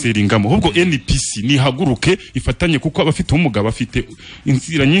bakaba kwexceringamo ahubwo NPC ni haguruke ifatanye kuko abafite umuga bafite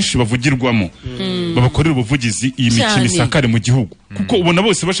inzira nyinshi bavugirwamo babakorera ubuvugizi iyi mikino isakare mu gihugu kuko ubona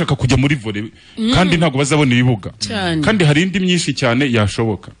bose bashaka kujya muri volley kandi ntago bazabona ibibuga kandi hari indi myinshi cyane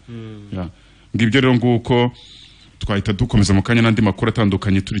yashoboka ngibyo rero nguko twahita dukomeza mu kanya n'andi makuru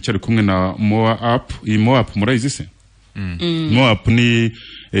atandukanye turi cyari kumwe na Moa App iyi Moa App murayizi se Moap ni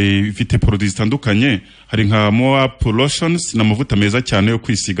ifite produits zitandukanye hari nka Moap lotions n'amavuta meza cyane yo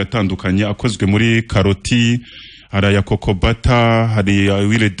kwisiga atandukanye akozwe muri karoti hari ya coco butter hari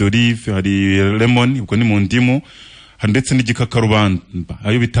huile d'olive hari lemon ubwo ni mu ndimu hari ndetse n'igikakarubamba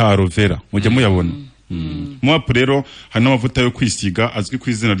ayo bita aloe vera mujya muyabona Moap rero hari n'amavuta yo kwisiga azwi ku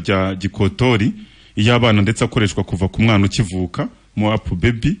izina rya gikotori iy'abana ndetse akoreshwa kuva ku mwana ukivuka Moap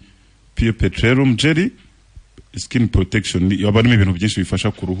baby pure petroleum jelly skin protection yabarimo ibintu byinshi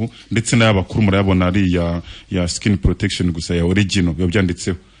bifasha ku ruhu ndetse n'abakuru murayabona ari ya skin protection gusa ya original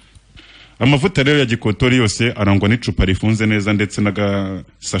yabyanditseho amavuta rero ya gikotori yose arangwa n'icupa rifunze neza ndetse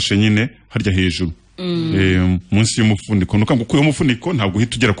n'agasashe nyine harya hejuru munsi y'umufuniko nuko ngo uyo mufuniko ntabwo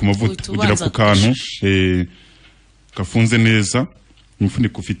uhita ugera ku mavuta ugira ku kantu gafunze neza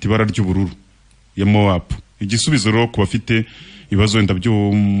umufuniko ufite ibara ry'ubururu ya Moap igisubizo rero ku bafite ibibazo wenda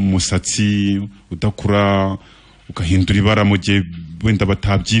by'umusatsi udakura ukahindura ibara mu gihe wenda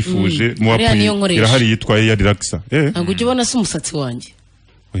batabyifuje irahari yitwaye ya relaxa ntabwo ujya ubona se umusatsi wanjye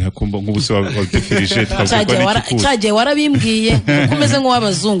oya kumba nk'ubuse wadefirije cyagiye warabimbwiye uko umeze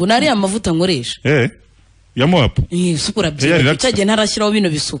nk'uw'abazungu nari amavuta nkoresha ya Moap sukura byiza cyagiye ntarashyiraho bino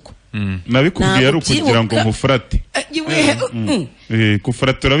bisuko nabikubwiye ari ukugira ngo nkufurate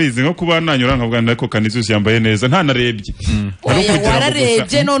kufurate urabizi nko kuba nanyura nkavuga ariko Kanizusi yambaye neza ntanarebye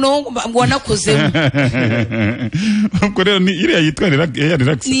wararebye noneho wanakozemo ubwo rero ni iriya yitwa ya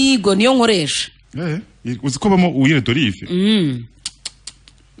relax nigo niyo nkoresha uzi ko bamo huile d'olive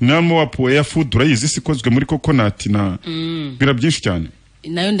na Moap ya food urayizi sikozwe muri coconut na bira byinshi cyane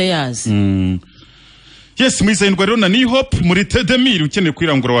nayo ndayazi Yes, mwizahindwa rero na Ni Hope muri Tedemir ukeneye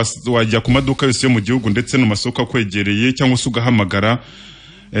kwirangura wajya ku maduka yose yo mu gihugu ndetse no masoko akwegereye cyangwa se ugahamagara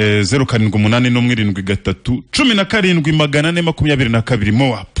 0781731722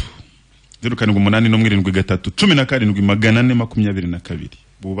 Moap 0781731722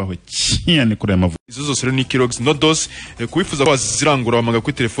 bubaho cyane kuri aya mavuta izo zose rero ni Kilogs Noodles kubifuza ko wazirangura wamaga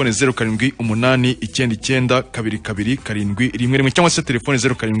kuri telefone 0788222271 cyangwa se telefone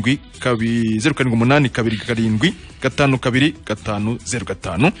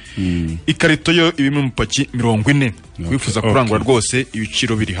 0788225205 ikarito yo ibimwe mu paki 40 wifuza kurangura rwose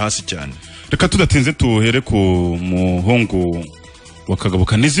ibiciro biri hasi cyane reka tudatinze tuhere ku muhungu wakagabo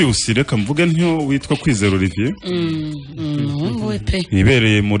Kanizusi reka mvuge ntyo witwa Kwizera Olivier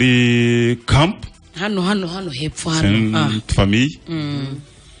ibereye muri camp hano hepfo hano famille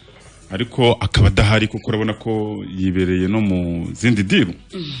ariko akaba adahari kuko urabona ko yibereye no mu zindi diru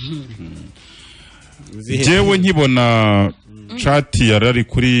jewe nkibona chat yarari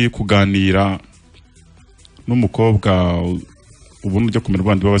kuri kuganira n'umukobwa ubundi ujya kumera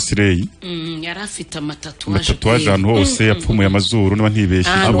bandi b'abasireyi yarafite amatatuwaje ahantu hose yapfumuye amazuru niba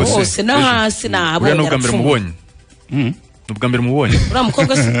ntibeshye ntabwo se hose no hasi nabo uriya n'ubwa mbere mubonye n'ubwa mbere mubonye uriya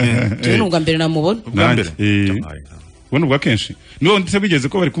mukobwa se jewe n'ubwa mbere namubona ubwa mbere ubona ubwa kenshi niba ndetse bigeze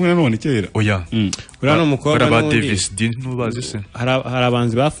ko bari kumwe na none kera oya uriya n'umukobwa ba Davis D nubazi se hari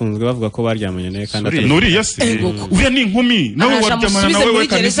abanzi bafunzwe bavuga ko baryamanye nawe kandi nuriya se uriya ni inkumi nawe waryamana nawe we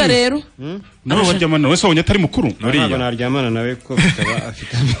Kanizusi rero nawe waryamana nawe se wabonye atari mukuru ntabwo naryamana nawe ko bitaba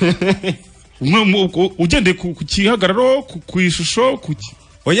afite ugendeye ku kihagararo ku ishusho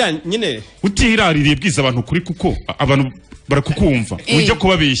oya nyine utihiraririye bwiza abantu kuri kuko abantu barakukumva ujya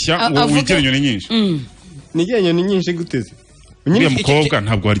kubabeshya wigira inyoni nyinshi nigira inyoni nyinshi guteze uriya mukobwa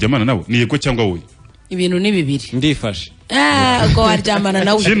ntabwo waryamana nawe ni yego cyangwa wowe ibintu ni bibiri ndifashe ubwo waryamana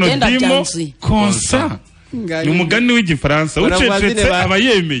nawe ugenda byanzuye konsa ni umugani w'igifaransa ucecetse aba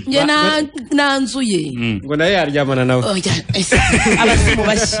yemeye njye nanzuye ngo nawe yaryamana nawe abasimu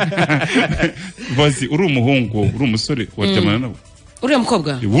bashya bazi uri umuhungu uri umusore waryamana nawe uriya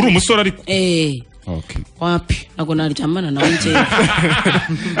mukobwa uri umusore ariko wapi ntabwo naryamana nawe njyewe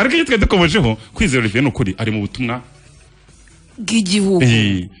ariko iyo twari dukomejeho Kwizera Olivier ni ukuri ari mu butumwa bw'igihugu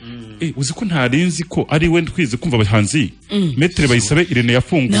uzi ko ntarinzi ko ari we twize kumva abahanzi metere Bayisabe Irene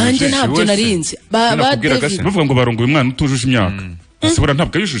yafunguje nanjye ntabyo narinzi bavuga ngo barongoye umwana utujuje imyaka asubira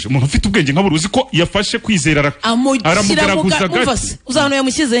ntabwo yujuje umuntu ufite ubwenge nk'aburi uzi ko yafashe Kwizera aramugaragaza gati uzahano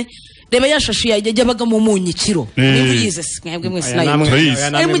yamushyize reba yashashe yajyabagamo umunyikiro niba uyize mwebwe mwese nayo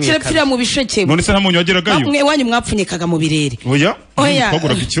ari mu kirepfira mu bisheke none se nta munyu wageragayo mwe wanyu mwapfunyikaga mu birere oya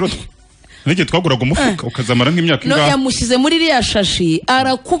twaguraga ikiro nige twaguraga umufuka ukazamara nk'imyaka ingahe no yamushyize muri iriya shashi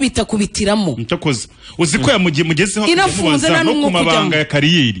arakubita kubitiramo cyakoze uzi ko yamugezeho inafunze no ku mabanga ya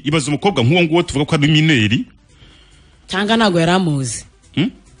kariyeri ibaza umukobwa nk'uwo nguwo tuvuga ko ari mineri cyangwa ntabwo yari amuzi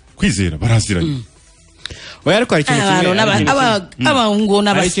Kwizera baraziranye oya ariko hari ikintu kimwe abahungu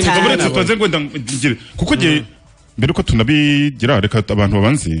n'abasitari kuko mbere ko tunabigira reka abantu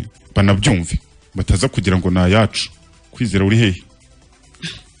babanze banabyumve bataza kugira ngo nayacu Kwizera uri hehe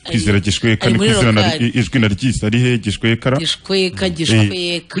Kwizera gishweka ni Kwizera ijwi naryise ari hehe gishweka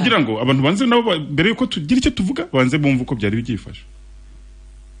kugira ngo abantu banze nabo mbere yuko tugira icyo tuvuga banze bumva uko byari byifashe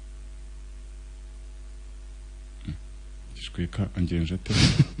gishweka angenje ate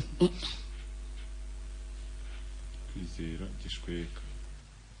Kwizera gishweka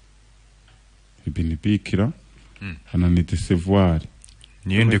ibinibikira hanani desevoir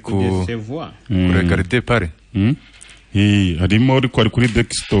niende ku regarder pare harimo ariko ari kuri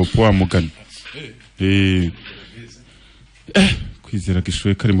desktop wa mugani Kwizera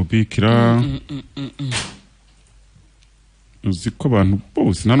gishweka ari mubikira uzi ko abantu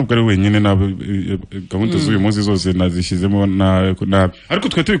bose nta nubwo ari wenyine gahunda z'uyu munsi zose nazishyizemo ariko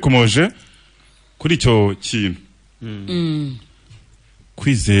twe tubikomoje kuri icyo kintu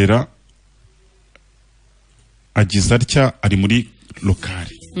Kwizera agize atya ari muri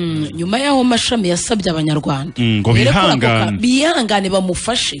lokari nyuma y'aho mashami yasabye abanyarwanda ngo bihangane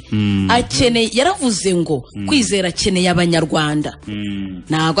bamufashe akeneye yaravuze ngo Kwizera akeneye abanyarwanda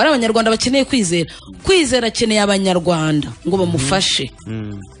ntabwo ari abanyarwanda bakeneye Kwizera akeneye abanyarwanda ngo bamufashe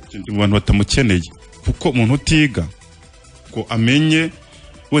abantu batamukeneye kuko umuntu utiga ngo amenye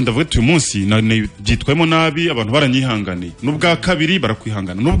wenda avuga uyu munsi byitwayemo nabi abantu baranyihanganiye n'ubwa kabiri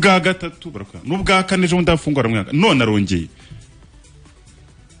barakwihangana n'ubwa gatatu barakwihangana n'ubwa kane ejo bundi afungura aramwihangana none arongeye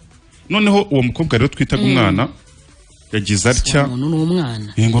noneho uwo mukobwa rero twitaga umwana yagize atya ngo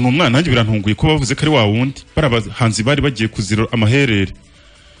ni umwana nanjye birantunguye ko bavuze ko ari wa wundi barabahanzi bari bagiye kuzira amaherere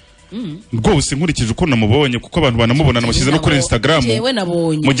rwose nkurikije uko namubonye kuko abantu banamubona namushyize no kuri Instagram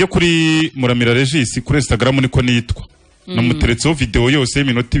mujye kuri Muramira Regis kuri Instagram niko nitwa namuteretseho video yose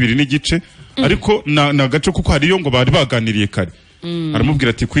y'iminota 2 n'igice ariko na gace kuko hariyo ngo bari baganiriye kare aramubwira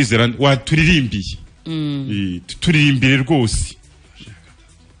ati Kwizera waturirimbiye turirimbire rwose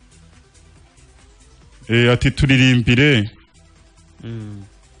ati turirimbire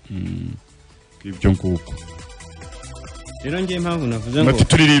ibyo nguko rero ngiye impamvu navuze ngo ati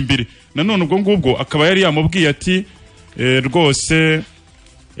turirimbire nanone ubwo ngubwo akaba yari yamubwiye ati rwose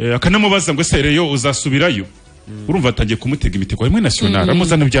akanamubaza ngo se reyo uzasubirayo urumva atangiye kumutega imitego rimwe national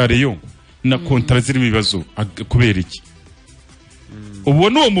amuzana bya reyo na kontara zirimo ibibazo kubera iki ubu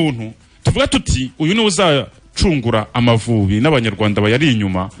n'uwo muntu tuvuga tuti uyu ni uzacungura Amavubi n'abanyarwanda bayari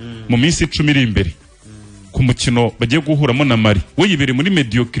inyuma mu minsi 10 iri imbere ku mukino bagiye guhuramo na Mali we yibere muri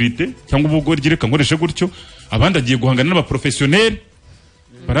mediocrité cyangwa ubugoryi reka nkoreshe gutyo abandi agiye guhangana n'abaprofessionnel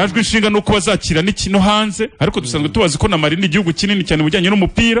barajwe inshinga nuko bazakira n'ikino hanze ariko dusanzwe tubazi ko na Mali ni igihugu kinini cyane bujyanye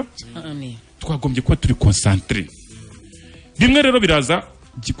n'umupira twagombye kuba turi concentré rimwe rero biraza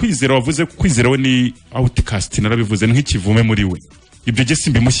Kwizera wavuze Kwizera we ni outcast narabivuze nk'ikivume muri we ibyo je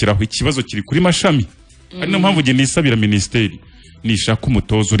simbimushyiraho ikibazo kiri kuri mashami ari no mpamvu je nisabira ministeri nishaka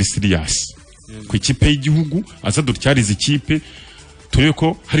umutozo uri serious ku ikipe y'igihugu aza dutyariza ikipe turebe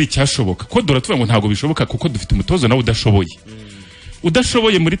ko hari icyashoboka ko turatuvuga ngo ntago bishoboka kuko dufite umutozo nawe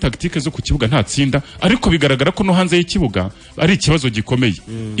udashoboye muri tactique zo ku kibuga nta tsinda ariko bigaragara ko no hanze y'ikibuga ari ikibazo gikomeye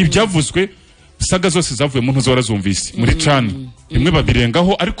ibyavuzwe saga zose zavuye mu ntuzo warazumvise muri cani rimwe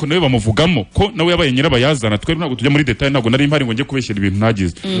babirengaho ariko nawe bamuvugamo ko nawe yabaye nyirabayazana twe ntabwo tujya muri detail ntabwo nari impari ngo njye kubeshyira ibintu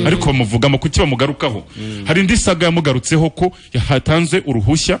nagize ariko bamuvugamo kuki bamugarukaho hari indi saga yamugarutseho ko yahatanze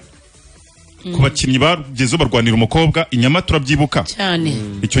uruhushya ku bakinnyi bageze barwanira umukobwa inyama turabyibuka cyane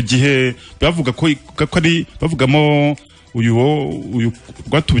icyo gihe bavuga ko ari bavugamo uyu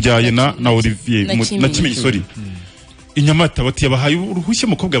rwatubyaye na Olivier na Kimenyi sorry inyamata bati yabahaye uruhushya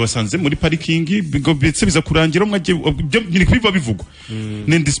umukobwa yabasanze muri parikingi bigobetse biza kurangira nyiri kubiva bivugwa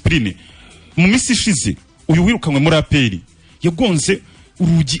ni discipline mu minsi ishize uyu wirukanwe muri APR yagonze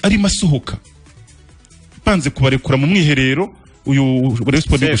urugi arimo asohoka banze kubarekura mu mwiherero uyu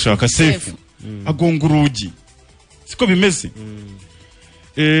respond gushaka safe agonga urugi siko bimeze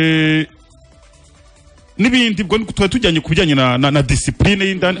n'ibindi bwo tuba tujyanye kubijyanye na discipline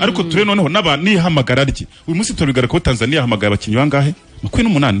y'indani ariko ture noneho nihamagara rye uyu munsi turabigara ko Tanzania yahamagaye abakinnyi bangahe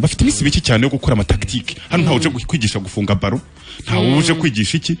 28 bafite imisi biki cyane yo gukora amataktike hano ntawe uje kwigisha gufunga baro ntawe uje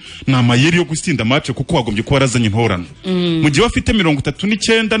kwigisha iki ni amayeri yo gusinda match kuko wagombye kuba warazanye intorano mu gihe bafite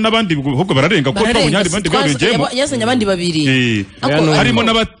 39 n'abandi ahubwo bararenga ko twabonye hari bandi barengemo yazanye abandi babiri harimo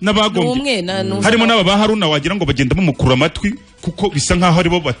n'abagombye harimo n'aba Haruna wagira ngo bagenda bamukura amatwi kuko bisa nkaho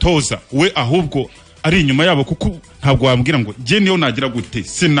aribo batoza we ahubwo ari inyuma yabo kuko ntabwo wambwira ngo je niyo nagira gute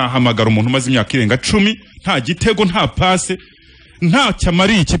sinahamagara umuntu umaze imyaka irenga 10 nta gitego nta passe nta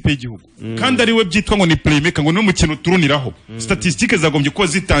cyamari ikipe y'igihugu kandi ari we byitwa ngo ni playmaker ngo ni umukino turuniraho statistiques zagombye ko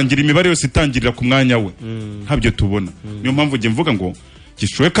zitangira imibare yose itangirira ku mwanya we ntabyo tubona niyo mpamvu je mvuga ngo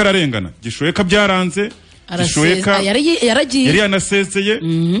gishoye kararengana gishoye ka byaranze gishoye ka yari yanasezeye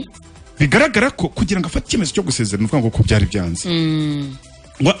bigaragara ko kugira ngo afate icyemezo cyo gusezera nuvuga ngo ko byari byanze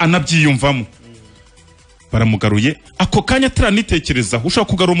ngo anabyiyumvamo baramugaruye ako kanya ataranitekereza ushaka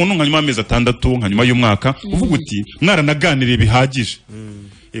kugarura umuntu nka nyuma y'amezi 6 nka nyuma y'umwaka uvuga uti mwaranaganiriye bihagije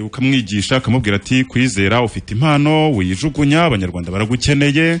ukamwigisha akamubwira ati Kwizera ufite impano wijugunya abanyarwanda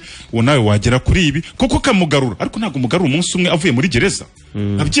baragukeneye uwo nawe wagera kuri ibi koko kamugarura ariko ntago umugarura umunsi umwe avuye muri gereza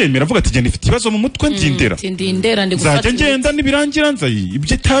abyemera avuga ati genda ifite ibibazo mu mutwe ndindera ndi gufata nzajya ngenda nibirangira nzayi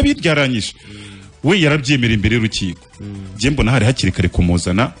ibyo tabi ryaranyishe we yarabyemera imbere y'urukiko je mbona hari hakiri kare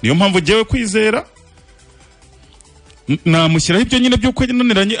kumuzana niyo mpamvu jewe Kwizera namushyiraho ibyo nyine byo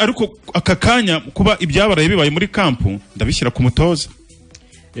kwenaniranye ariko aka kanya kuba ibyabaraye bibaye muri kampu ndabishyira ku mutoza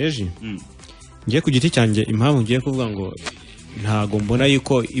Eji ngiye ku giti cyanjye impamvu ngiye kuvuga ngo ntago mbona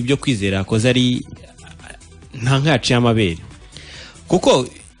yuko ibyo Kwizera yakoze ari nta nkaci y'amabere kuko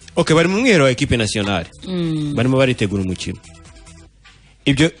bari mu mwero wa equipe nationale barimo baritegura umukino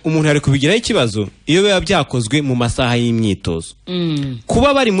ibyo umuntu ari kubigiraho ikibazo iyo biba byakozwe mu masaha y'imyitozo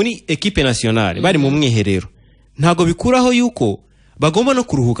kuba bari muri equipe nationale bari mu mwiherero ntago bikuraho yuko bagomba no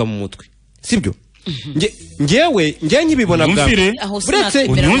kuruhuka mu mutwe sibyo ngewe nkibibona bwa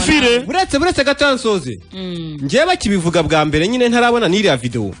buretse gatansoze ngewe bakibivuga bwa mbere nyine ntarabona n'iriya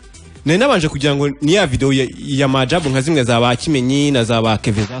video nari nabanje kugira ngo ni ya video ya majabu nka zimwe za ba Kimenyi na za ba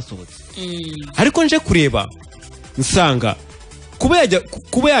Keve zasohotse ariko nje kureba nsanga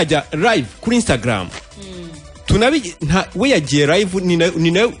kuba yajya live kuri Instagram we yagiye live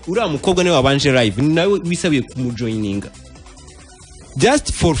ni nawe uriya mukobwa niwe wabanje live ni nawe wisabiye kumujoininga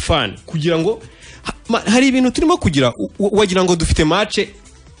just for fun kugira ngo hari ibintu turimo kugira wagira ngo dufite match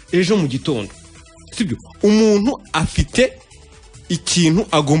ejo mu gitondo sibyo umuntu afite ikintu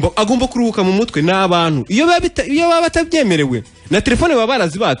agomba kuruhuka mu mutwe n'abantu iyo baba batabyemerewe na telefone baba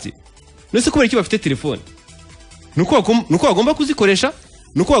barazibatse nose kubera iki bafite telefone nuko bagomba kuzikoresha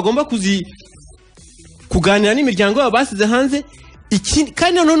nuko bagomba kuganira n'imiryango yabo basize hanze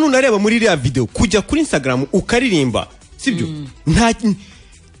kandi none unareba muri iriya video kujya kuri Instagram ukaririmba sibyo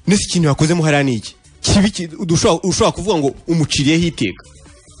nese ikintu yakozemo hariya ni iki ushobora kuvuga ngo umuciriyeho iteka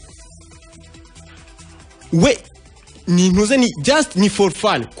we nintuze ni just ni for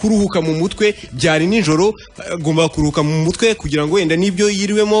fun kuruhuka mu mutwe byari nijoro agomba kuruhuka mu mutwe kugira ngo wenda nibyo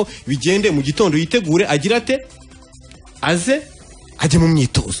yiriwemo bigende mu gitondo yitegure agira ate aze ajye mu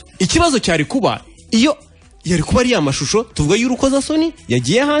myitozo ikibazo cyari kuba iyo yari kuba ari amashusho tuvuga y'urukozasoni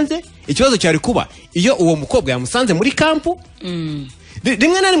yagiye hanze ikibazo cyari kuba iyo uwo mukobwa yamusanze muri kampu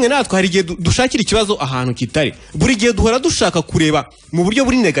rimwe na rimwe natwe hari igihe dushakira ikibazo ahantu kitari buri gihe duhora dushaka kureba mu buryo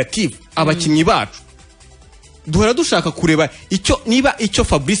buri negative abakinnyi bacu duhora dushaka kureba niba icyo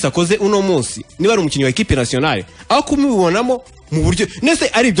Fabrice akoze uno munsi niba ari umukinnyi wa equipe nationale aho kumubonamo mu buryo nese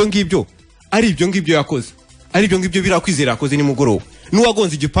ari ibyo ngibyo yakoze ari ibyo ngibyo birakwizera yakoze ni mugoroba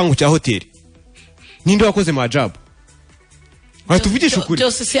n'uwagonze igipangu cya hoteli ninde wakoze majabu tuvugisha ukuri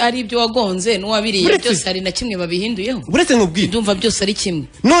byose se ari ibyo wagonze n'uwabiriye byose hari na kimwe babihinduyeho buretse nkubwira ndumva byose ari kimwe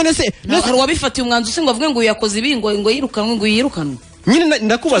none se hari wabifatiye umwanzuro se ngo avuge ngo yakoze ibi ngo yirukanwe ngo yirukanwe nyine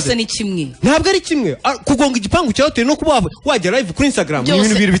ndakubaza cyose ni kimwe ntabwo ari kimwe kugonga igipangu cya hoteli no kuba wajya live kuri Instagram ni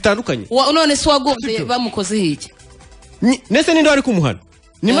ibintu bibiri bitandukanye none se wagonze bamukoze iki nese ninde wari kumuhana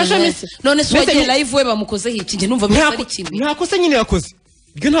ni mashami none se wagiye live we bamukoze iki nje numva bimeze ari kimwe nta kosa nyine yakoze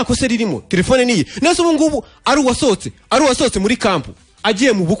ibyo nta kosa ririmo telefone niye nese ubu ngubu ari uwasohotse muri kampu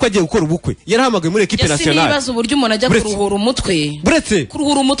agiye mu bukwe agiye gukora ubukwe yarahamagaye muri equipe nationale nibaza uburyo umuntu ajya kuruhura umutwe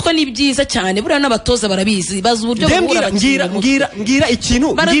kuruhura umutwe ni byiza cyane buriya n'abatoza barabizi baza uburyo buhura ngira ikintu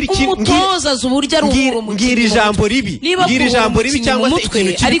umutoza uburyo aruhura umutwe ngira ijambo ribi cyangwa se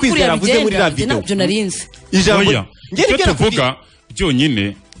ikintu kiri Kwizera avuze muri la video nabyo narinzi ijambo ngira tuvuga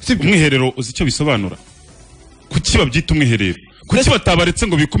byonyine umwiherero uzi icyo bisobanura kuki babyita umwiherero kuki batabaretse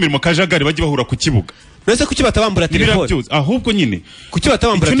ngo bikumire mu kajagari bajye bahura ku kibuga Nese kuki batabambura telefone ahubwo nyine kuki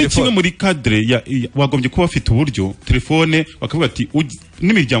batabambura telefone kimwe muri cadre wagombye kuba bafite uburyo telefone bakavuga ati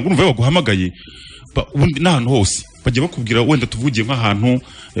n'imiryango urumva baguhamagaye ubundi n'ahantu hose bajye bakubwira wenda tuvugiye nk'ahantu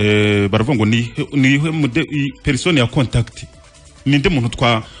baravuga ngo ni persone ya contact ninde muntu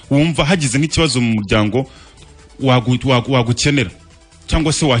wumva hagize nk'ikibazo mu muryango wagukenera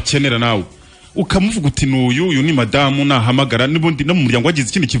cyangwa se wakenera nawe ukamuvuga uti uyu ni madamu nahamagara n'ubundi no mu muryango wagize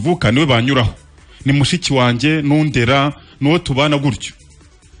ikindi kivuka niwe banyuraho ni mushiki wanjye nundera nuwo tubana gutyo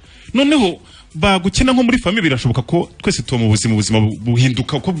noneho bagukena nko muri famille birashoboka ko twese tuba mu buzima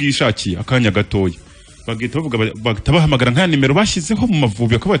buhinduka uko bwishakiye akanya gatoya bagita bavuga batabahamagara nka nimero bashyizeho mu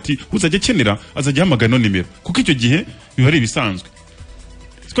Mavubi akavuga ati uzajya kenera azajya hamagara no nimero kuko icyo gihe biba ari bisanzwe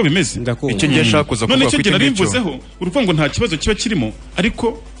siko bimeze icyo gihe ashaka kuza kuvuga ko icyo narimvuzeho uruvuga ngo nta kibazo kiba kirimo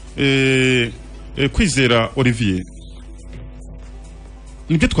ariko Kwizera Olivier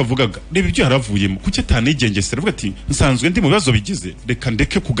nibyo twavugaga reba ibyo yaravuyemo kuki atanigengesera avuga ati nsanzwe ndi mu bibazo bigize reka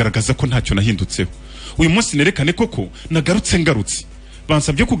ndeke kugaragaza ko ntacyo nahindutseho uyu munsi nerekane koko ngarutse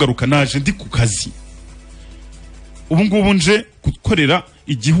bansabye kugaruka naje ndi ku kazi ubu ngubu nje gukorera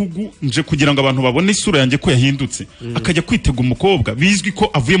igihugu nje kugira ngo abantu babone isura yanjye ko yahindutse akajya kwitega umukobwa bizwi ko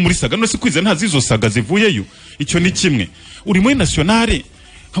avuye muri saga none se Kwizera ntazi izo saga zivuyeyo icyo ni kimwe uri muri nationale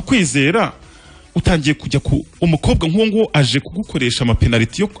nka Kwizera utangiye kujya ku umukobwa nk'uwo nguwo aje kugukoresha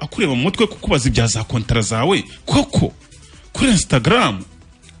amapenaliti yo akureba mu mutwe kukubaza ibya za kontara zawe koko kuri Instagram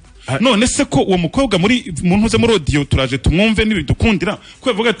none se ko uwo mukobwa muri muntu muri audio turaje tumwumve n'ibidukundira ko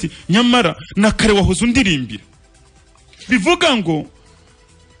yavuga ati nyamara na kare wahoze undirimbira bivuga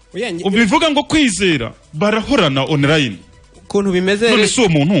ngo Kwizera barahorana online kuntu bimeze none se uwo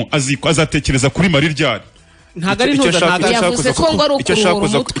muntu azatekereza kuri mari ryari ntago ari ntuza ntago yavuze ko ngo ari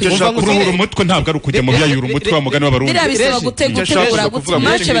ukuruhura umutwe ntabwo ari ukujya mu byayura umutwe wa mugani w'abarundi birabisaba gutegura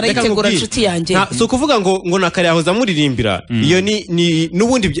gutmache barayitegura inshuti yanjye so kuvuga ngo nakare yahoza muririmbira iyo ni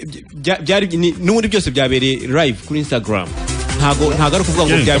nubundi nubundi byose byabereye live kuri Instagram ntago ari kuvuga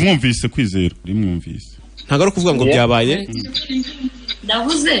ngo byamwumvise Kwizera rimwumvise ntago ari kuvuga ngo byabaye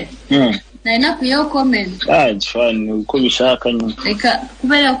ndavuze nari nakuyeho comment fine uko bishaka nyine reka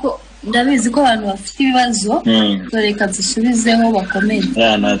kubera ko ndabizi ko abantu bafite ibibazo reka dusubizeho bakomeye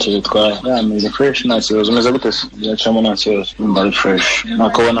ntacyo bitwaye ni fresh nta kibazo umeze gute se biracamo nta kibazo mba fresh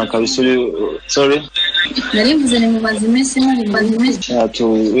nakubona kabisa sorry narimvuze ni mumaze iminsi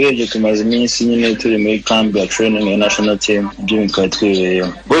urebye tumaze iminsi nyine turi muri camp ya training ya national team ibyo twari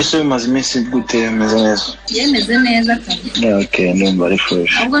twibereyemo bose bimaze iminsi gute meze neza yemeze neza kandi okay numva ari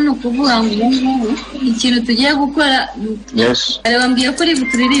fresh ahubwo ni ukuvuga ngo ubu ngubu ikintu tugiye gukora bambwiye ko uri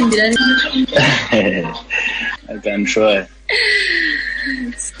buturirimbira I can try.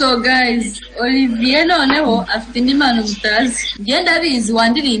 So guys, Olivier noneho afite indi mpano mutazi. Genda bizi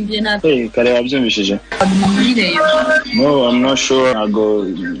wandirimbiye na. Kare wabyumvishije. No, I'm not sure. Nago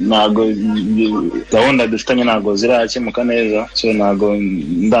gahunda dufitanye nago zirakemuka neza. So nago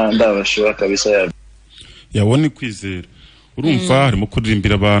ndabashura kabisa yabone Kwizera. Urumva harimo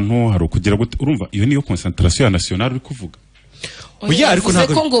kuririmbira abantu hari ukugira gute urumva iyo niyo concentration ya national uri kuvuga. Oya ariko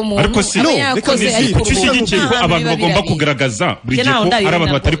ntago ariko si ko abantu bagomba kugaragaza buri gihe ko ari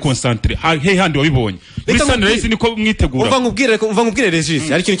abantu batari concentré he handi wabibonye muri sunrise niko mwitegura umva ngubwire Regis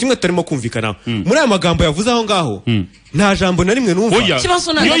hari ikintu kimwe tutarimo kumvikana muri aya magambo yavuze aho ngaho nta jambo na rimwe numva iyo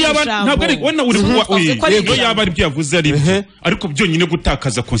yaba ntabwo ari wena uri iyo yaba ari byo yavuze ari byo ariko byonyine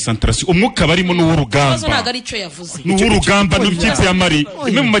gutakaza concentration umwuka barimo n'urugamba n'urugamba n'ikipe ya Mali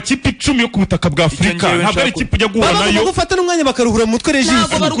imwe mu makipe 10 yo ku butaka bwa Afrika ntabwo ari ikipe ujya guhura nayo gufata n'umwanya bakaruhura mu mutwe Regis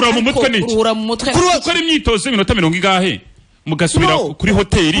kurura mu mutwe n'iki ko ari imyitozo y'iminota 70 ingahe mugasubira kuri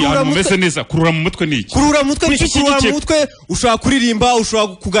hoteli ahantu mumeze neza kurura mu mutwe niki kurura mu mutwe niki kurura mu mutwe ushobora kuririmba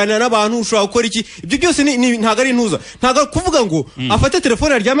ushobora kuganira n'abantu ushobora gukora iki ibyo byose ntago ari intuza ntago kuvuga ngo afate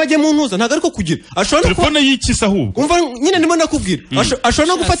telefone aryama ajye mu ntuza ntago ariko kugira ashobora telefone y'ikisa ahubwo umva nyine ndimo ndakubwira ashobora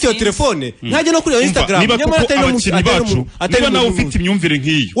no gufata iyo telefone ntajye no kuri Instagram nyamara atari abakinnyi bacu niba nawe ufite imyumvire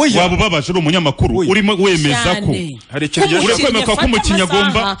nk'iyo waba ubabaje uri umunyamakuru urimo wemeza ko hari ikintu urakwemeka ko umukinnyi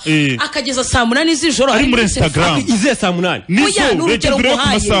agomba akageza saa 8 z'ijoro ari muri Instagram izihe saa 8 nizo rege bire ku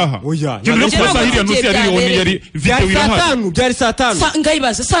masaha bire ku masaha iriya nuzi yari video irahari byari saa 5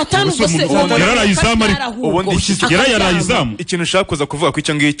 ngayibaze saa 5 gose yararayizamu ubundi yararayizamu ikintu ushaka kuza kuvuga ko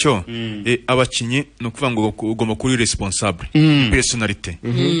icyo ngicyo abakinyi no kuvuga ngo ugomba kuri responsable personality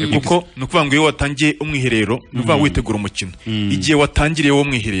kuko no kuvuga ngo iyo watangiye umwiherero no kuvuga witegura umukino igihe watangiriye wo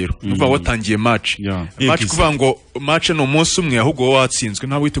mwiherero no kuvuga watangiye match kuvuga ngo match no umunsi umwe ahubwo watsinzwe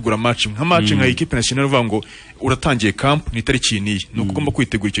nta witegura match nka match nka equipe nationale uvuga ngo uratangiye camp ni tariki niyi no kugomba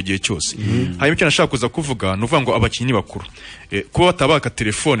kwitegura icyo gihe cyose hanyuma icyo nashaka kuza kuvuga no kuvuga ngo abakinyi bakuru kuba batabaka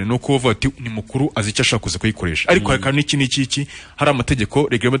telefone no kuvuga ati ni mukuru azi icyo ashaka kuza kuyikoresha ariko hari n'iki hari amategeko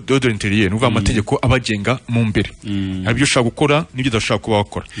reglement d'ordre intérieur no kuvuga amategeko abagenga mu mbere hari ibyo ushaka gukora n'ibyo udashaka kuba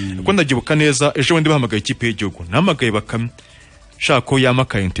wakora kuko ndagibuka neza ejo bundi bahamagaye ikipe y'igihugu namagaye bakamye shaka ko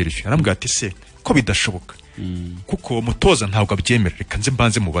yamakaye interview arambwira ati se ko bidashoboka kuko umutoza ntabwo abyemera reka nze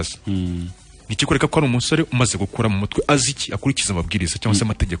mbanze mubaza nikikoreka ko ari umusore umaze gukura mu mutwe aziki akurikiza amabwiriza cyangwa se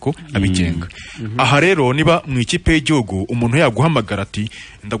amategeko abigenga aha rero niba mu ikipe y'igihugu umuntu yaguhamagara ati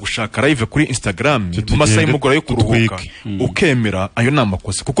ndagushaka live kuri Instagram mu masaha y'umugoroba yo kuruhuka ukemera ayo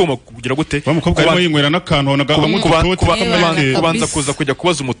namakosa kuko kugira gute bamukobwa arimo yinywera n'akantu kubanza kuza kujya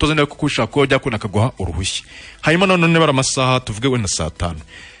kubaza umutoza niba kuko ushaka ko yakuna akaguha uruhushya hanyuma none bara amasaha tuvuge we na saa 5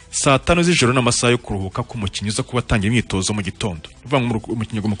 saa 5 z'ijoro n'amasaha yo kuruhuka ku mukinnyi uza kuba atangira imyitozo mu gitondo uvuga ngo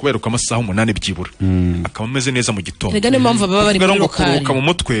umukinnyi agomba kuberuka amasaha 8 byibura akaba ameze neza mu gitondo rega n'impamvu baba bari muri kuruhuka mu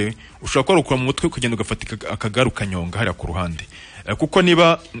mutwe ushobora kuruhuka mu mutwe kugenda ugafatika akagaru kanyonga hariya ku ruhande kuko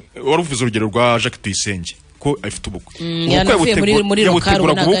niba waruvuze urugero rwa Jacques Tuyisenge ko afite ubukwe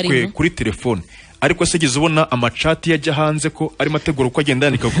yabutegura ubukwe kuri telefone ariko segeze ubona amacati yajya hanze ko ari mateguro uko agenda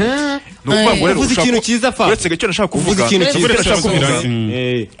yandika no kuvuga ngo rero uvuze ikintu cyiza fa uretse gacyo nashaka kuvuga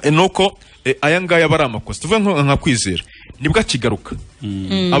nuko aya ngaya bari amakosa tuvuga nka Kwizera nibwo akigaruka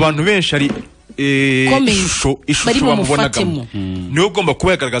abantu benshi ari ishusho bamubonagamo niwe ugomba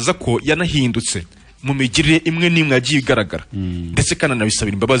kuba yagaragaza ko yanahindutse mu migirire imwe n'imwe yagiye igaragara ndetse kana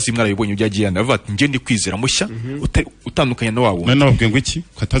nabisabira imbabazi mwarabibonye byagiye yanavuga ati ngiye ndi Kwizera mushya utandukanye na wawo nababwiye ngo iki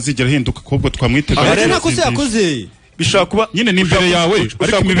katazigera hinduka kubwo twamwitegaye arena ko se yakoze bishaka kuba nyine ni imbere yawe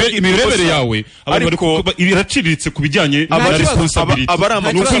ariko imirebere yawe ariko iraciriritse kubijyanye na responsibility abari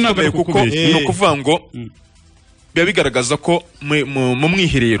amakosa kuko no kuvuga ngo biba bigaragaza ko mu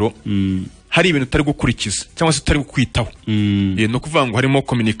mwiherero hari ibintu utari gukurikiza cyangwa se utari gukwitaho no kuvuga ngo harimo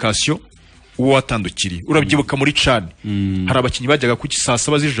communication uwo watandukiriye urabyibuka muri Chad hari abakinyi bajyaga ku saa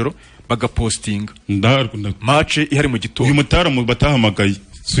 7 z'ijoro bagapostinga match ihari mu gitondo uyu mutara mu batahamagaye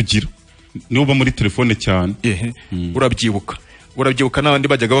sugira niwo ba muri telefone cyane urabyibuka n'abandi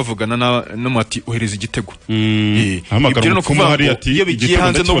bajyaga bavugana n'amati ohereza igitego hamagara no kuvuga ati iyo bigiye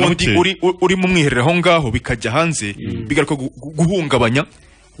hanze n'ubundi uri mu mwiherero aho ngaho bikajya hanze bigaruka guhungabanya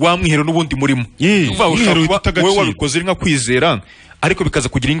wa mwiherero n'ubundi murimo wowe wabikoze nka Kwizera ariko bikaza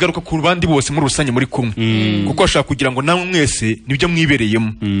kugira ingaruka ku bandi bose muri rusange muri kumwe kuko ashaka kugira ngo namwe mwese nibyo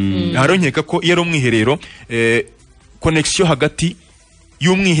mwibereyemo haronkeka ko iyo ari umwiherero connection hagati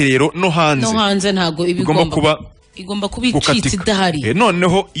y'umwiherero no hanze ntago igomba kuba icitse idahari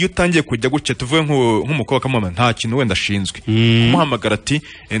noneho iyo utangiye kujya gucya tuvuye nk'umukobwa kamama nta kintu wenda ashinzwe kumuhamagara ati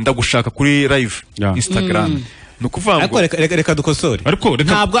ndagushaka kuri live Instagram nukuvuga ngo reka dukosore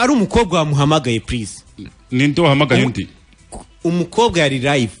ntabwo ari umukobwa wamuhamagaye please ninde wahamagaye undi umukobwa yari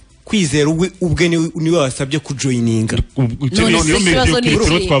live Kwizera ubwe niwe wasabye kujoininga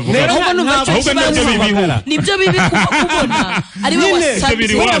nibyo bibi kubona ari we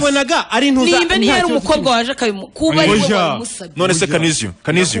wasabye wabonaga ari ntuza nimba ni yari umukobwa waje kuba ari we wamusabye none se kanizio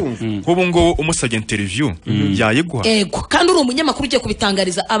kubu ngo umusabye interview yayiguha kandi uri umunyamakuru ugiye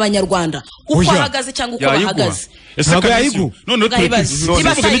kubitangariza abanyarwanda uko ahagaze cyangwa uko bahagaze ntabwo yayigu none tuvuga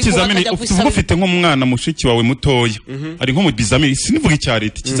n'ikizamini ufite nk'umwana mushiki wawe mutoya ari nko mu bizamini sinivuga icyari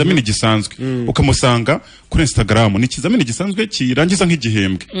ikizamini gisanzwe ukamusanga kuri Instagram ni ikizamini gisanzwe kirangiza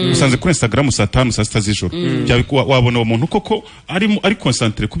nk'igihembwe usanze kuri Instagram saa 5 saa 6 z'ijoro wabona uwo muntu koko ari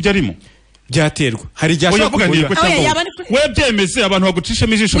concentré ku byo arimo byaterwa hari ryashaka kuvuga we byemeze abantu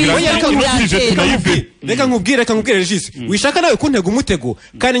bagucishemo ijisho reka nkubwire Regis wishaka nawe kuntega umutego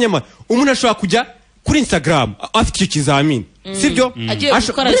kandi nyama umuntu ashobora kujya kuri Instagram afite icyo kizamini sibyo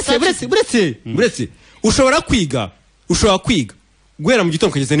buretse ushobora kwiga ushobora kwiga guhera mu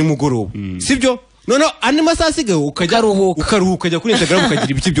gitondo kugeza nimugoroba sibyo noneho andi masaha asigaye ukajya ukaruhuka ukajya kuri Instagram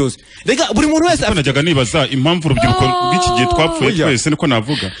ukagira ibiki byose rega buri muntu wese najyaga nibaza impamvu urubyiruko rw'iki gihe twapfuye twese niko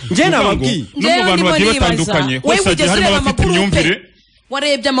navuga njye nababwiye no mu bantu bagiye batandukanye hose hagiye harimo abafite imyumvire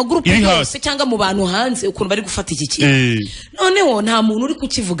warebye amagurupe yose cyangwa mu bantu hanze ukuntu bari gufata iki kintu noneho nta muntu uri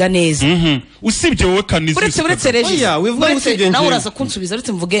kukivuga neza usibye wowe kanizi uretse reje nawe uraza kunsubiza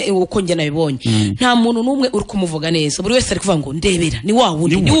uretse mvuge uko njye nabibonye nta muntu n'umwe uri kumuvuga neza buri wese ari kuvuga ngo ndebera ni wa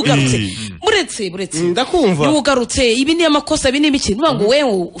wundi ni ugarutse buretse ndakumva ni ugarutse ibi ni amakosa ibi ni ibiki niba ngo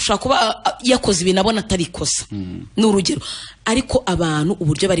wewe ushaka kuba yakoze ibintu abona atari ikosa ni urugero ariko abantu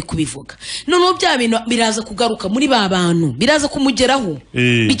uburyo bari kubivuga noneho bya bintu biraza kugaruka muri ba bantu biraza kumugeraho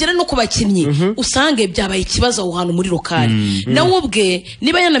bigera no kubakinnyi usange byabaye ikibazo aho hantu muri lokali nawe ubwe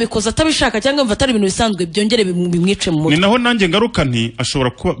niba yanabikoze atabishaka cyangwa mva atari ibintu bisanzwe byongere bimwice mu mutwe ni naho nanjye ngaruka nti ashobora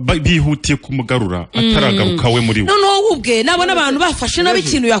kuba bihutiye kumugarura ataragaruka we muri we noneho ubwe nabona abantu bafashe nabi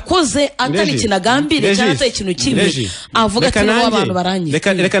ikintu yakoze atari ikintu agambire cyangwa atari ikintu kibi avuga ati n'abo abantu barangije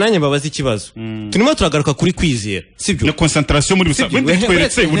reka nanjye mbabaza ikibazo turimo turagaruka kuri Kwizera sibyo concentration muri busa wende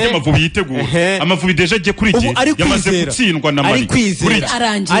tweretse uburyo Amavubi yitegura Amavubi deja agiye kuri iki yamaze gutsindwa na Mali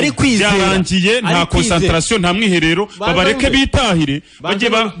ari Kwizera yarangiye nta concentration nta mwiherero babareke bitahire bajye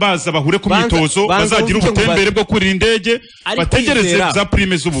baza bahure ku myitozo bazagira ubutembere bwo kuri indege bategereze za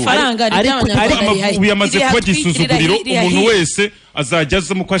prime z'ubu Amavubi yamaze kuba gisuzuguriro umuntu wese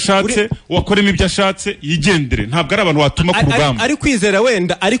azajyaza mu kwashatse wakoremo ibyo ashatse yigendere ntabwo ari abantu watuma ku rugamba ari Kwizera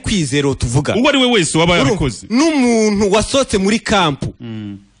wenda ari Kwizera tuvuga uwo ari we wese waba yabikoze n'umuntu wasotse muri kampu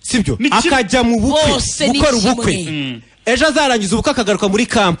sibyo akajya mu bukwe gukora ubukwe ejo azarangiza ubukwe akagaruka muri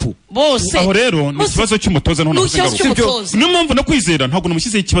kampu bose aho rero ni ikibazo cy'umutoza none niyo mpamvu no Kwizera ntabwo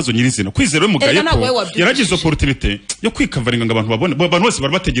namushyizeho ikibazo nyirizina Kwizera we mugaye ko yaragize opportunity yo kwikavaringa ngo abantu babone abantu bose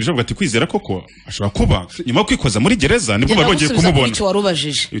bari bategereje bavuga ati Kwizera koko ashobora kuba nyuma yo kwikoza muri gereza nibwo bari bagiye kumubona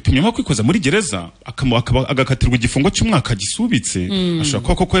nyuma yo kwikoza muri gereza agakatirwa igifungo cy'umwaka gisubitse ashobora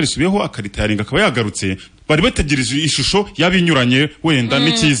kuba koko yarisubiyeho akaritaringa akaba yagarutse bari bategereje ishusho yabinyuranye wenda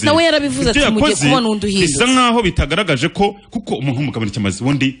n'ikizi nawe yarabivuze ati mugiye kubona unduhindutse bisa nkaho bitagaragaje ko kuko umuntu w'umugabo cyamaze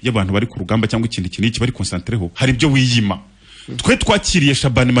wundi y'abantu bari ku rugamba cyangwa ikindi kintu bari concentreho hari ibyo wiyima twe twakiriye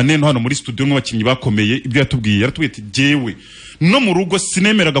Shabani Maneno hano muri studio n'abakinnyi bakomeye ibyo yatubwiye yaratubwiye ati jewe no mu rugo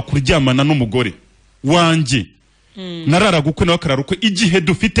sinemeraga kuryamana n'umugore wanjye narara gukwe nawe akararukwe igihe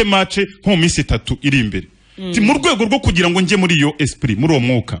dufite match nko mu minsi 3 iri imbere mu rwego rwo kugira ngo njye muri iyo esprit muri uwo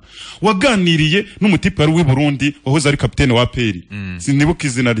mwuka waganiriye n'umutipe wari w'i Burundi wahoze ari kapitene wa APR sinibuka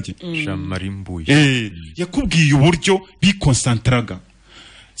izina rye Shamarimbuye yakubwiye uburyo bikonsantraga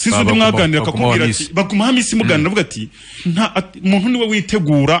sizundi mwaganira akakubwira ati baguma hamisi muganira avuga ati nta umuntu niwe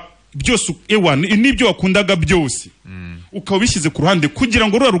witegura byose nibyo wakundaga byose ukaba bishyize ku ruhande kugira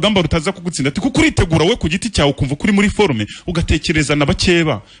ngo rura rugamba rutaza kugutsinda ati kuko uritegura we ku giti cyawe ukumva kuri muri forme ugatekereza na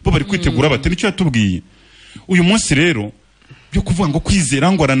bakeba bo bari kwitegura bate nicyo yatubwiye uyu munsi rero byo kuvuga ngo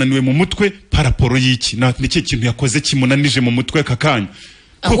Kwizera ngo arananiwe mu mutwe paraporo y'iki n'iki kintu yakoze kimunanije mu mutwe kakanya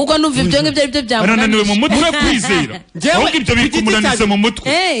ahubwo numva ibyo ngibyo ari byo byamunaniye arananiwe mu mutwe Kwizera ahubwo ibyo biri kumunaniza mu mutwe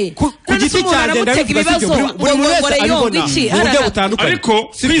ku giti cyanjye ndabivuga buri wese abibona uburyo butandukanye ariko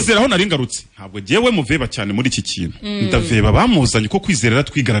Kwizera aho nari ngarutse ntabwo jewe muveba cyane muri iki kintu ndaveba bamuzanye ko Kwizera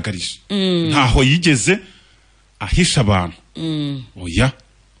aratwigaragarije ntaho yigeze ahisha abantu oya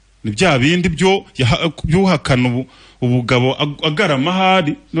ni bya bindi byo yuhakana ubugabo agarama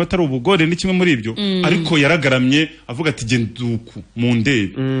hari no atari ubugore ni kimwe muri ibyo ariko yaragaramye avuga ati genduku mu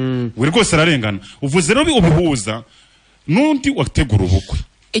ndebe we rwose ararengana uvuze rero ubuhuza n'undi wategura ubukwe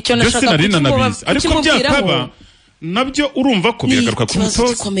icyo nashaka ariko byakaba nabyo urumva ko biragaruka ku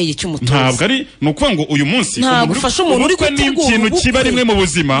mutoza ntabwo ari nukuvuga ngo uyu munsi ntagufasha umuntu uri gutegura ikintu kiba rimwe mu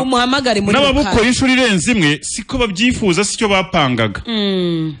buzima n'ababukora inshuro irenze imwe siko babyifuza sicyo bapangaga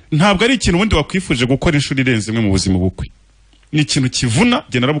ntabwo ari ikintu ubundi wakwifuje gukora inshuro irenze imwe mu buzima bukwe ni ikintu kivuna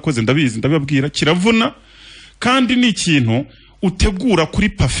jye narabukoze ndabizi ndabibabwira kiravuna kandi ni ikintu utegura kuri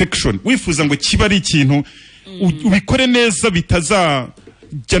perfection wifuza ngo kiba ari ikintu ubikore neza bitaza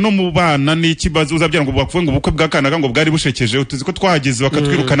jya no mu bana n'ikibazo uzabyara ngo bakuvuga ngo ubukwe bwakanaga ngo bwari bushekeje utuzi ko twahageze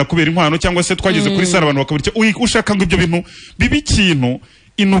bakatwirukana kubera inkwano cyangwa se twageze kuri sara abantu bakaburya ushaka ngo ibyo bintu bibi ikintu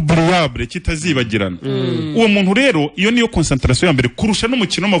inoubliable kitazibagirana uwo muntu rero iyo niyo concentration ya mbere kurusha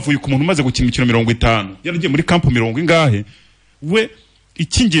n'umukino w'Amavubi ku muntu umaze gukina imikino 50 yaragiye muri kampu 40 ingahe we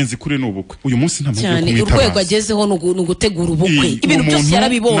icy'ingenzi kuri n'ubukwe uyu munsi nta mpamvu yo kumwitabaza urwego agezeho n'ugutegura ubukwe ibintu byose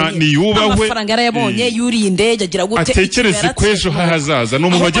yarabibonye amafaranga yarayabonye yuriye indege agira gute atekereze kwejo hazaza no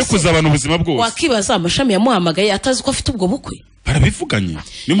mu bagiye kuzabana ubuzima bwose wakibaza amashami yamuhamagaye atazi ko afite ubwo bukwe barabivuganye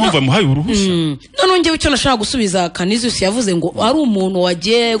niyo mpamvu bamuhaye uruhushya none ngewe icyo nashaka gusubiza Canisius yavuze ngo ari umuntu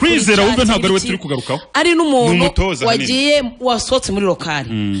wagiye Kwizera wumve ntabwo ari we turi kugarukaho ari n'umuntu wagiye wasohotse muri lokali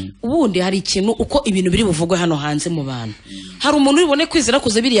ubundi hari ikintu uko ibintu biri buvugwe hano hanze mu bantu hari umuntu ubone Kwizera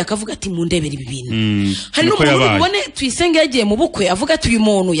kuze biriya akavuga ati mundebera ibi bintu hari n'umuntu ubone Tuyisenge yagiye mu bukwe avuga ati uyu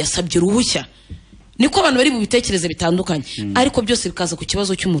muntu yasabye uruhushya niko abantu bari bubitekereze bitandukanye ariko byose bikaza ku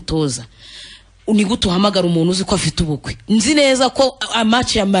kibazo cy'umutoza ni gute uhamagara umuntu uzi ko afite ubukwe nzi neza ko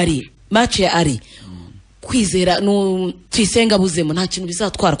match ya ari Kwizera no Tuyisenge abuzemo nta kintu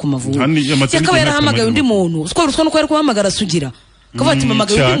bizatwara ku Mavubi yakaba yarahamagaye undi muntu twari nuko yari kuhamagara Sugira kavuga ati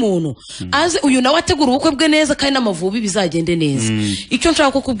mamagaye undi muntu aze uyu nawe ategura ubukwe bwe neza kandi n'Amavubi bizagende neza icyo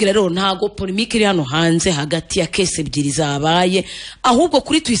nshaka kukubwira rero ntago polemique iri hano hanze hagati ya case ebyiri zabaye ahubwo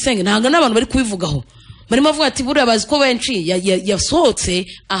kuri Tuyisenge ntago n'abantu bari kubivugaho barimo avuga ati buriya bazi ko benshi yasohotse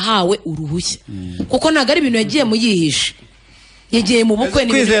ahawe uruhushya kuko ntago ari ibintu yagiye mu yihishe yagiye mu bukwe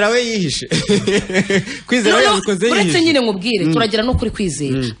ni Kwizera we yihishe Kwizera yabikoze yihishe uretse nyine nkubwire turagira no kuri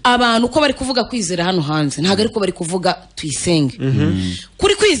Kwizera abantu uko bari kuvuga Kwizera hano hanze ntago ariko bari kuvuga Tuyisenge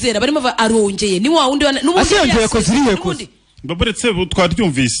kuri Kwizera barimo arongeye ni wa wundi n'ubundi yakoze irihe koze baburetse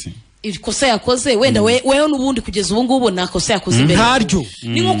twaryumvise ikosa yakoze wenda wewe nubundi kugeza ubu ngubu nakosa yakoze imbere ntaryo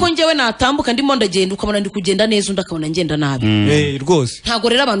ni nkuko ngewe natambuka ndimo ndagenda ukabona ndi kugenda neza undi akabona ngenda nabi rwose ntago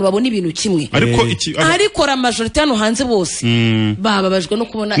rero abantu babona ibintu kimwe ariko la majorité hano hanze bose bababajwe no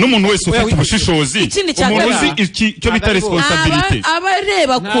kubona n'umuntu wese ufite ubushishozi umuntu uzi icyo bita responsibility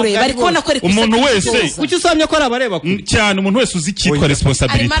abareba kure bari kubona ko ari umuntu wese kuki usamye ko ari abareba kure cyane umuntu wese uzi cyitwa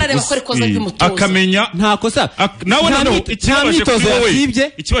responsibility akamenya nta kosa nawe none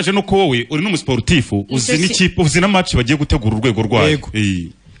ikibaje no wowe uri n'umusportifu uzi n'ikipe uzi na match bagiye gutegura urwego rwayo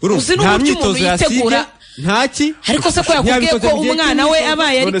uzi n'uburyo umuntu yitegura ntaki ariko se ko yakubwiye ko umwana we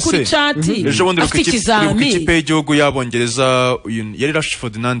abaye ari kuri chat afite ikizami ikipe y'igihugu y'Abongereza yari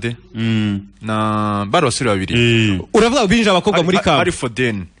Rashford nande na barosiri babiri uravuga binjira abakobwa muri kamp ari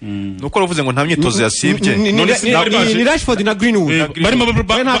Foden nuko ravuze ngo nta myitozo yasibye ni Rashford na Greenwood barimo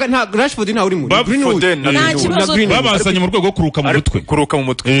nta Rashford nta uri muri Greenwood na babazanye mu rwego wo kuruka mu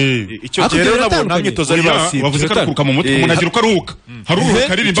mutwe icyo gihe rero nabo nta myitozo ari basibye bavuze ko kuruka mu mutwe umuntu agira uko aruka haruka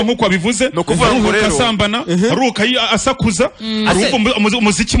karirimba nkuko wabivuze no kuvuga ngo rero haruka asakuza haruka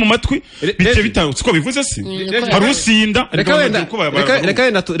umuziki mu matwi bice bitandukanye uko bivuze si harusinda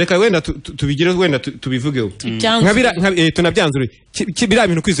reka wenda tubigire wenda tubivugeho tunabyanzure biriya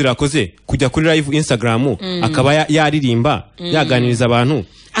bintu Kwizera yakoze kujya kuri live Instagram akaba yaririmba yaganiriza abantu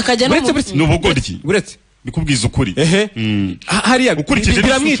akajya no ubugoryi uretse bikubwiza ukuri hariya ukurikije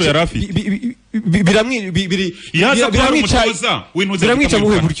n'ishusho yari afite biramwica mu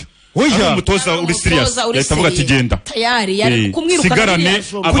buryo oya umutoza uri serious leta avuga ati genda tayari kumwiruka sigarane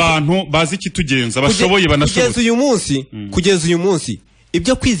abantu bazi kitugenza bashoboye banashoboye kugeza uyu munsi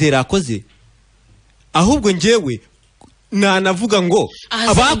ibyo Kwizera yakoze ahubwo ngewe nanavuga ngo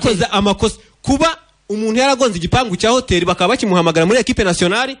abakoze amakosa kuba umuntu yaragonze igipangu cya hoteli bakaba bakimuhamagara muri equipe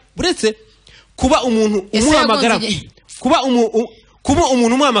nationale buretse kuba umuntu umuhamagara kuba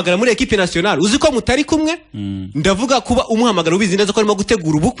umuntu umuhamagara muri equipe nationale uzi ko mutari kumwe ndavuga kuba umuhamagara ubizi neza ko arimo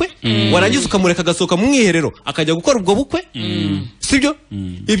gutegura ubukwe warangiza ukamureka agasohoka mu mwiherero akajya gukora ubwo bukwe sibyo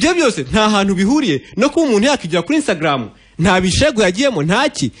ibyo byose nta hantu bihuriye no kuba umuntu yakigira kuri Instagram nta bishego yagiyemo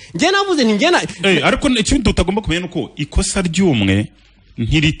ntaki nge navuze ntingena ariko ikintu tutagomba kumenya nuko ikosa ry'umwe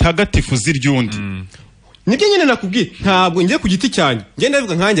ntiritagatifu z'iryundi nibyo nyine nakubwiye ntabwo ngiye ku giti cyanjye nge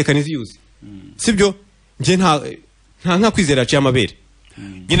ndavuga nkanjye Canisius sibyo nge nta Kwizera yaciye amabere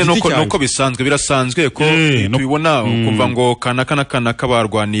nyine nuko bisanzwe birasanzwe ko tubibona ukumva ngo kanaka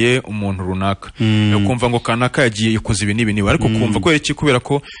barwaniye umuntu runaka ukumva ngo kanaka yagiye ikoze ibi n'ibi ariko kumva kubera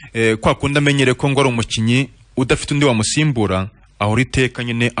ko kwa kundi amenyere ko ngo ari umukinyi udafite undi wamusimbura aho riteka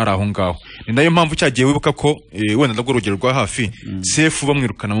nyine ari aho ngaho ni nayo mpamvu cyagiye wibuka ko wenda ndabwo urugero rwa hafi sefu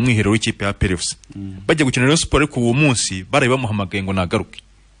bamwirukana mu mwiherero w'ikipe ya PRFC bajya gukina Rayon Sport ariko uwo munsi baraye bamuhamagaye ngo nagaruke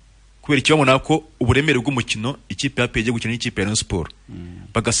kubera ikibamo ko uburemere bw'umukino ikipe ya PRFC igiye gukina n'ikipe ya Rayon Sport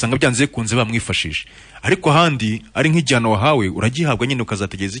bagasanga byanze kunze bamwifashije ariko handi ari nk'ijyano wahawe uragihabwa nyine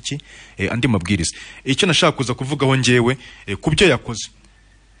ukazategereza iki andi mabwiriza icyo nashaka kuza kuvugaho ngewe kubyo yakoze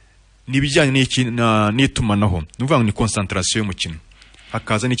nibijyanye n'itumanaho nuvuga ngo ni concentration y'umukino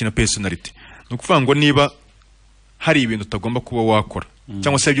hakaza n'ikina personality nukuvuga ngo niba hari ibintu utagomba kuba wakora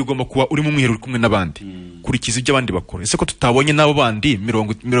cyangwa se ibyo ugomba kuba uri mu mwiherero kumwe n'abandi kurikiza ibyo abandi bakora ese ko tutabonye nabo bandi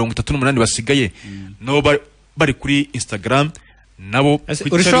 38 basigaye nabo bari kuri Instagram nabo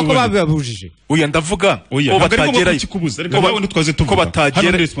urashobora ko babibabujije uya ndavuga ko batagera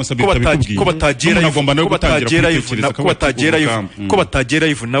ko batagera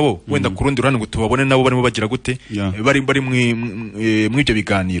ivu nabo wenda ku rundi ruhande ngo tubabone nabo barimo bagira gute bari mw'ibyo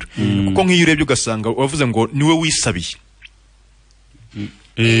biganiro kuko nk'iyo urebye ugasanga wavuze ngo niwe wisabiye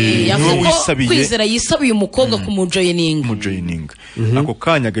Kwizera yisabiye umukobwa kumujoyininga ako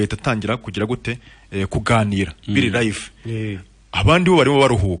kanya agahita atangira kugira gute kuganira biri live abandi bo barimo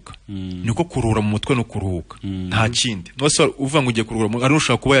baruhuka niko kuruhura mu mutwe no kuruhuka nta kindi nose uvuga ngo ugiye kuruhura ari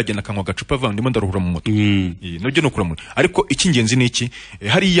ushaka kuba yagenda akanywa agacupa avuga ndimo ndaruhura mu mutwe nabyo no kuramura ariko icy'ingenzi ni iki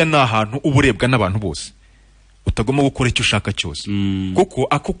hariya ni ahantu uburebwa n'abantu bose utagomba gukora icyo ushaka cyose kuko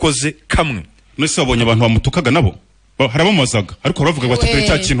akukoze kamwe nose wabonye abantu bamutukaga nabo harabamuzaga ariko baravuga bati dore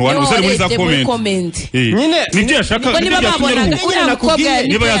cya kintu wari uzari muri za comment nyine nibyo yashaka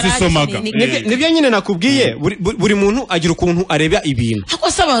niba yazisomaga nibyo nyine nakubwiye buri muntu agira ukuntu areba ibintu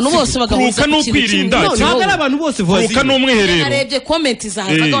akose abantu bose bagahuza no kwirinda ntabwo ari abantu bose vuka n'umwiherero arebye comment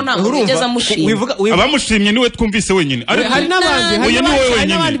zahazaga ntabwo bigeza mushimye abamushimye niwe twumvise wenyine hari n'abandi hari niwe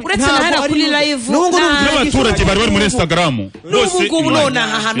wenyine uretse na hara kuri live n'abaturage bari muri Instagram bose ubu nona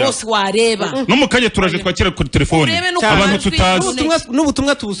ahantu hose wareba no mukanye turaje twakira kuri telefone abantu tutazi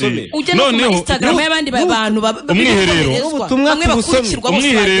n'ubutumwa tubusome noneho Instagram y'abandi bantu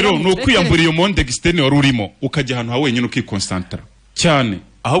umwiherero ni ukwiyambura iyo monde externe wari urimo ukajya ahantu ha wenyine ukikonsantra cyane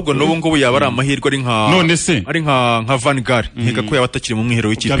ahubwo n'ubu ngubu yaba ari amahirwe ari nka none se ari nka Vanguard nkeka ko yaba atakiri mu mwiherero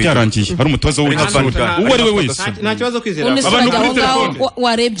w'ikipe byarangiye hari umutoza w'Vanguard uwo ari we wese nta kibazo Kwizera abantu kuri telefone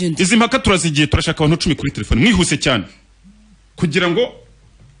warebye undi izi mpaka turazigiye turashaka abantu 10 kuri telefone mwihuse cyane kugira ngo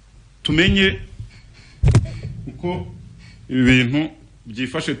tumenye uko ibi bintu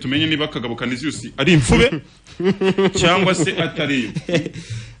byifashe tumenye niba Kagabo Canisius ari imfube cyangwa se atari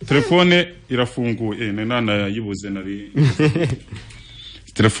telefone irafunguye nana yibuze nari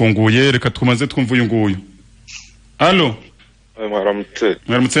telefonguye reka tumaze twumva uyu nguyu allo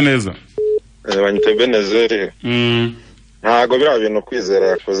mwaramutse neza banyite Benezeri ntago bira bintu Kwizera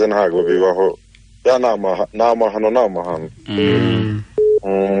yakoze ntago bibaho ya namahano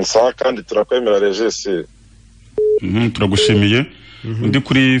sa kandi turakwemera regisi turagushimiye undi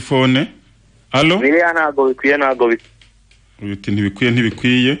kuri phone allo biriya ntago bikwiye uti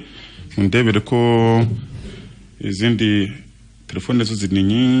ntibikwiye ndebere ko izindi telefone zo zini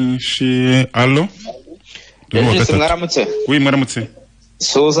nyinshi allo mwaramutse mwaramutse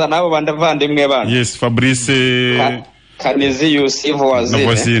Suza nabo bandavandimwe bana yes Fabrice Canisius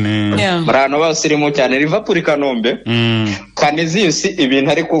Yves Murano basirimu cyane Liverpool Kanombe Canisius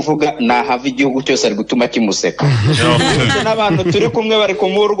ibintu ari kuvuga nahava igihugu cyose ari gutuma kimuseka n'abantu turi kumwe bari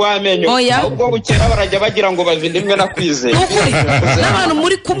kumurwa amenyo ubwo bukera barajya bagira ngo bavindimwe na Kwizera n'abantu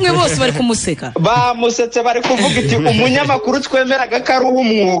muri kumwe bose bari kumuseka bamusetse bari kuvuga iti umunyamakuru twemeraga ko ari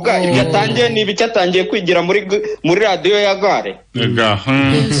umwuga ibyo atangiye nibi cyatangiye kwigira muri radio ya Gare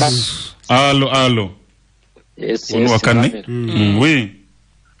allo Yes, uno wakane oui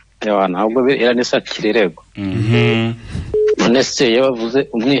yawa ntabwo iranisa kirerego nese yavuze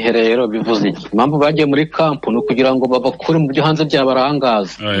umwiherero bivuze iki impamvu bagiye muri camp no kugira ngo babakure mu byo hanze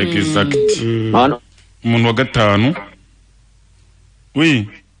byabarangaza exact umuntu wa gatanu oui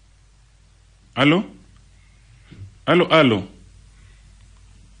allo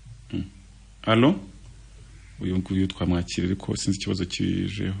uyu nguyu twamwakira ariko sinzi ikibazo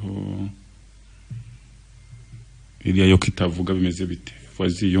kijeho iriya yo kitavuga bimeze bite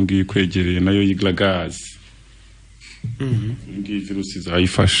fazi iyo ngiye kwegereye nayo yigla gas ngiye virusi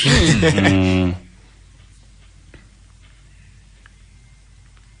zayifashe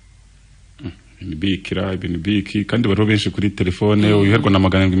biki kandi baro benshi kuri telefone uyiherwa na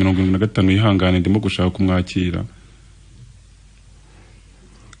 775 yihangane ndimo gushaka kumwakira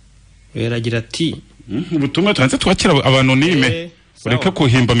beragira ati ubutumwa twanze twakira abantu nime ureke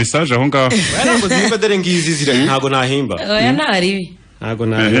kuhimba message aho ngaho ntabwo zihimba dore ngizi zira ntago nahimba oya ntari ntago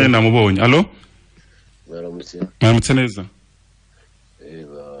nahimba namubonye allo mwaramutse neza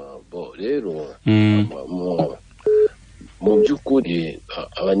bo rero mu by'ukuri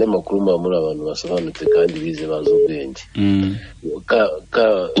abanyamakuru muri abantu basobanutse kandi bize bazi ubwenge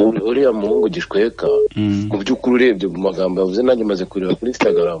uriya muhungu gishweka mu by'ukuri urebye mu magambo yavuze nanjye maze kureba kuri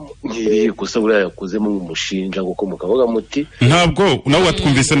Instagram nkiriye gusa buriya yakozemo umushinja ngo mukavuga muti ntabwo nawe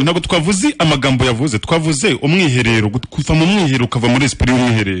watwumvise ntabwo twavuze amagambo yavuze twavuze umwiherero kuva mu mwiherero ukava muri esprit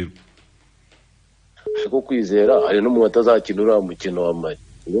y'umwiherero ko Kwizera ari no mu batazakina uriya mukino wa Mali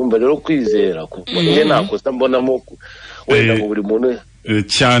urumva rero Kwizera kuko njye nakosa mbonamo wenda ngo buri muntu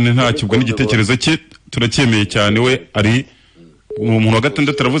cyane ntacyo ubwo n'igitekerezo cye turacyemeye cyane we ari umuntu wa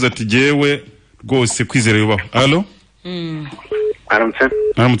gatandatu aravuze ati jewe rwose Kwizera yubaho allo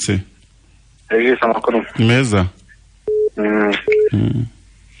Aramutse. Regis amakuru. Meza.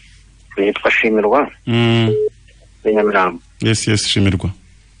 Yitwa Shimirwa. Nyamirambo. Yes, Shimirwa.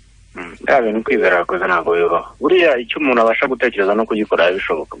 Ya bintu Kwizera yakoze ntabwo bibaho. Buriya icyo umuntu abasha gutekereza no kugikora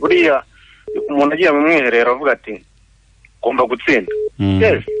bishoboka. Buriya umuntu agiye mu mwiherero avuga ati ngomba gutsinda.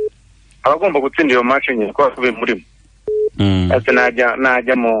 Yes. Abagomba gutsinda iyo match nyine kwa kubi murimo. Ese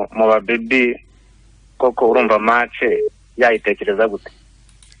najya mu babebi koko urumva match yayitekereza gute?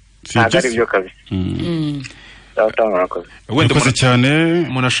 Ntabwo ari byo kabisa. Wenda cyane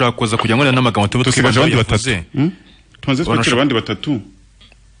umuntu ashaka kuza kujya ngo n'amagambo tusigaje abandi batatu. Tumaze twakira abandi batatu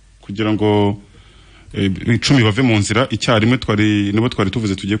kugira ngo 10 bave mu nzira icyarimwe nibo twari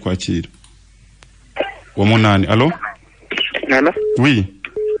tuvuze tugiye kwakira. Wa munani. Allo? Nana? Oui.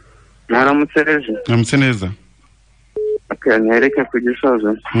 Naramutse reje. Naramutse neza. Akanyereke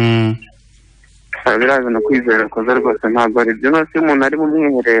kugisoza. Biraza no Kwizera koza rwose ntabwo ari byo nose umuntu ari mu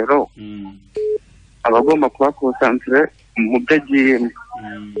mwiherero. Abagomba kuba concentré mu byagiye.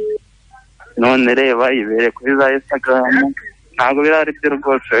 None reba ibere kuri za Instagram ntabwo birari byo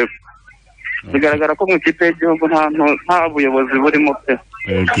rwose. Bigaragara ko mu kipe y'igihugu nta buyobozi burimo pe.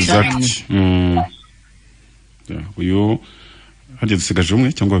 Exact. Uyu hageze dusigaje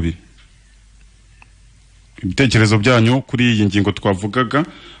umwe cyangwa babiri. Ibitekerezo byanyu kuri iyi ngingo twavugaga.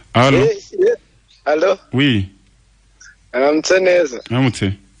 Allo? Allo? Oui. Aramutse neza.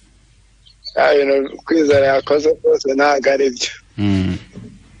 Aramutse. Ibintu Kwizera yakoze rwose ntabwo ari byo.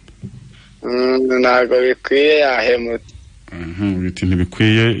 Ntabwo bikwiye yahemutse. Biti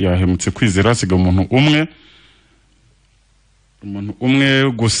ntibikwiye yahemutse. Kwizera asiga umuntu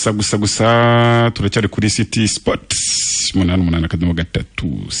umwe gusa turacyari kuri City Sports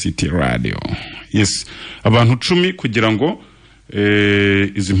 88.3 City Radio. Yes, abantu 10 kugira ngo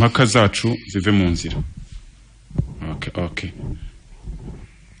izi mpaka zacu zive mu nzira. Okay.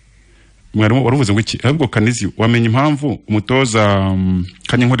 Mwarimu waruvuze ngo iki? Ahubwo Kanizi wamenye impamvu umutoza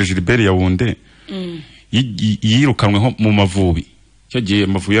Kanyankore Gilbert Yawunde yirukanweho mu Mavubi. Cyagiye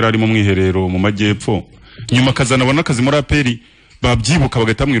Amavubi yari ari mu mwiherero mu majyepfo. Nyuma kazanabona akazi muri aperi babyibuka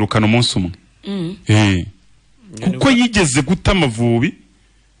bagahita mwirukana umunsi umwe. Kuko yigeze guta Amavubi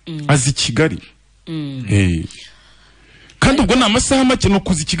azi Kigali. Kandi ubwo namasaha make no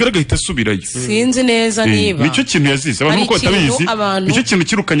kuzi Kigali agahita asubirayo. Sinzi neza niba. Nicyo kintu yazize abantu ko batabizi. Nicyo kintu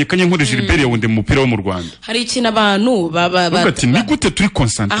kirukanye Kanyankore Gilbert Yawunde mu mupira wo mu Rwanda. Hari ikintu abantu ati ni gute turi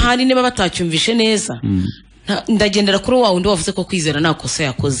concentrate. Ahari niba batacyumvishe neza. Ndagendera kuri wa wundi wavuze ko Kwizera nakosa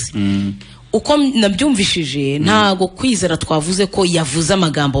yakoze. Uko nabyumvishije ntago Kwizera twavuze ko yavuze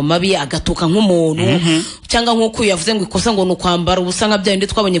amagambo mabi agatuka nk'umuntu cyangwa nk'uko yavuze ngo ikosa ngo nukwambara ubusanga byandi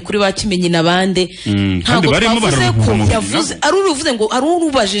twabonye kuri ba Kimenyi nabande ntago twavuze ko yavuze aruruvuze ngo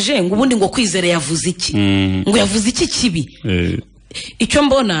arurubajije ngo ubundi ngo Kwizera yavuze iki ngo yavuze iki kibi icyo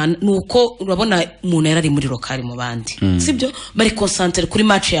mbona nuko urabona umuntu yarari muri lokali mu bandi sibyo bari concentrate kuri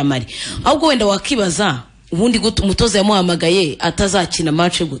match ya Mali ahubwo wenda wakibaza ubundi gute umutoza yamuhamagaye atazakina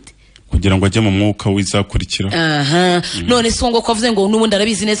match gute kugira ngo ajye mu mwuka wizakurikira. None se ngo kwavuze ngo nubundi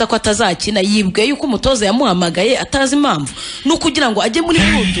arabizi neza ko atazakina yibwe yuko umutoza yamuhamagaye atazi impamvu no kugira ngo ajye muri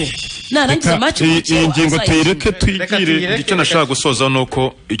rudo narangiza match iyi ngingo tuyireke tuyigire. Icyo nashaka gusoza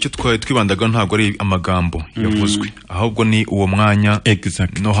nuko icyo twibandaga ntabwo ari amagambo yavuzwe ahubwo ni uwo mwanya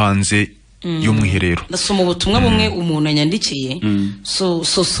no hanze y'umwiherero. Ndasoma ubutumwa bumwe umuntu yanyandikiye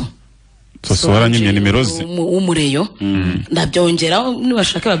Soso waranyimye nimero ze umureyo ndabyongera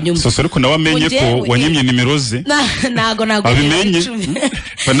nibashaka babyumva. Soso ariko nawe amenye ko wanyimye nimero ze nago abimenye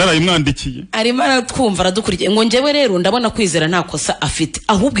banara imwandikiye arimo aratwumva aradukurikiye ngo njyewe rero ndabona Kwizera nta kosa afite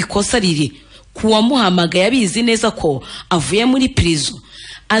ahubwo ikosa riri kuwamuhamagaye abizi neza ko avuye muri prison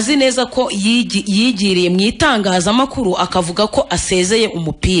azi neza ko yigiriye mu itangazamakuru akavuga ko asezeye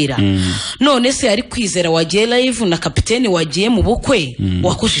umupira none se ari Kwizera wagiye live na kapiteni wagiye mu bukwe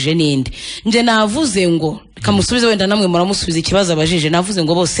wakoshije ninde nje navuze ngo kamusubize wenda namwe muramusubiza ikibazo abajije navuze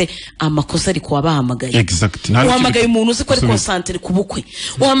ngo bose amakosa ari kuwa bahamagaye uhamagaye umuntu uzi ko ari concentrate ku bukwe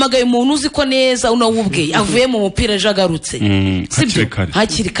uhamagaye umuntu uzi ko neza unawubwe avuye mu mupira jagarutse sibyo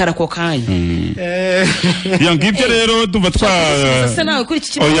hakiri kara ko kanya yangibye rero duva twa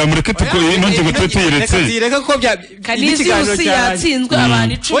oya mureke tukoye nonje ngo tuyiretse zireka ko bya Kanizi usi yatsinzwe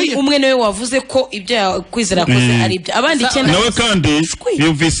abantu 10 umwe nawe wavuze ko ibyo Kwizera koze ari ibyo abandi 9 nawe kandi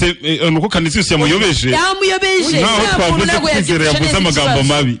yumvise nuko Kanizi usi yamuyobeje naho twavuze Kwizera yavuze amagambo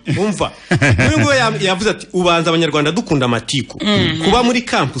mabi umva ngo yavuze ati ubanza abanyarwanda dukunda amatiku kuba muri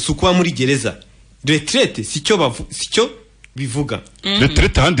campus kuba muri gereza retraite sicyo bivuga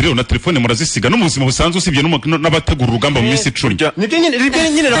retraite handi rero na telefone murazisiga no mu buzima busanzwe usibye n'abategura urugamba mu minsi 10 nibyo nyine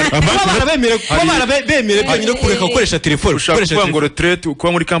barabemere byonyine kureka gukoresha telefone ushaka ngo retraite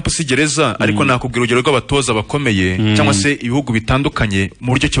kuba muri campus gereza ariko nakubwira urugero rw'abatoza bakomeye cyangwa se ibihugu bitandukanye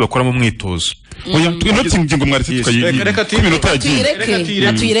mu buryo kibakora mu mwitozo oya twinotingi ngo mwari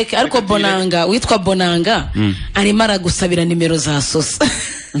tuyireke ariko Bonanga witwa Bonanga arimo aragusabira nimero za sosa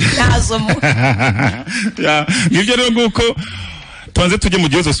yazo mu nibyo rero nguko twanze tujye mu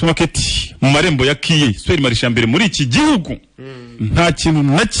gihozo supermarket mu marembo ya Kiye supermarché mbere muri iki gihugu nta kintu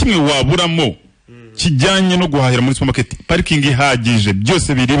na kimwe waburamo kijyanye no guhahira muri supermarket parking ihagije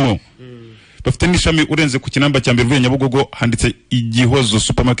byose birimo bafite n'ishami urenze ku kinamba cya mbere vuye Nyabugogo handitse igihozo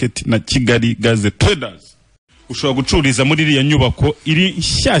supermarket na Kigali Gaze Traders ushobora gucuriza muri iriya nyubako iri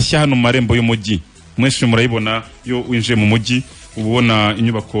nshyashya hano mu marembo y'umujyi mwese murayibona yo winjiye mu mujyi ubona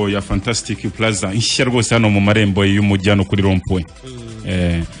inyubako ya Fantastic Plaza nshya rwose hano mu marembo y'umujyi hano kuri Rompoint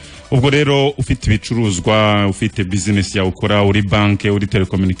ubwo rero ufite ibicuruzwa ufite business ya ukora uri bank uri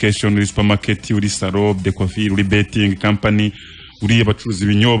telecommunication uri supermarket uri salon de coiffure uri betting company uri abacuruzi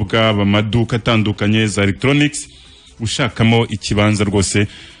ibinyobwa amaduka atandukanye za electronics ushakamo ikibanza rwose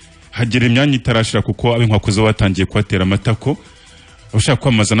hagera imyanya itarashira kuko abinkwakoze watangiye kwatera amatako ushaka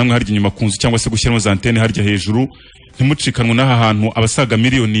kwamaza namwe harya inyuma kunzu cyangwa se gushyiramo za antenne harya hejuru ntimucikanwe n'aha hantu abasaga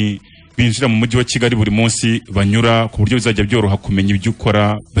miliyoni binjira mu mujyi wa Kigali buri munsi banyura ku buryo bizajya byoroha kumenya ibyo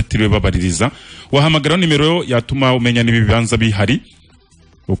ukora batiriwe babaririza wahamagara nimero yatuma umenya nibi bibanza bihari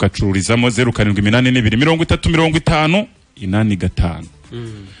ukacururizamo 0782 30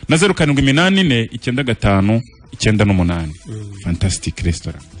 na 0784 95 Fantastic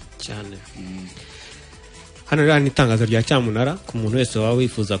Restaurant cyane hano rero itangazo rya Cyamunara ku muntu wese waba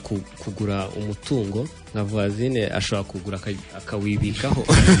wifuza kugura umutungo nka voisine ashobora kugura akawibikaho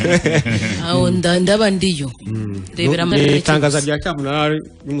aho ndaba ndiyo rebera amarere itangazo rya Cyamunara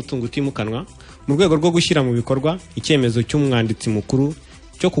y'umutungo utimukanwa mu rwego rwo gushyira mu bikorwa icyemezo cy'umwanditsi mukuru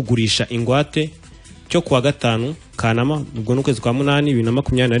cyo kugurisha ingwate cyo kuwa 5 Kanama ubwo n'ukwezi kwa 8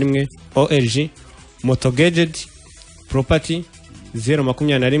 2021 ORG Motogated Property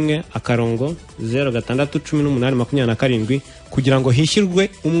 021 akarongo 061827 kugira ngo hishyirwe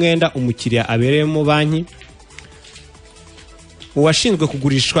umwenda umukiriya abereyemo banki uwashinzwe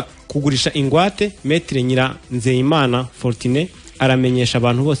kugurisha ingwate Maître Nyiranzeyimana Fortune aramenyesha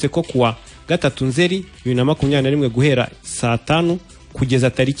abantu bose ko kuwa 3 Nzeri 2021 guhera saa 5 kugeza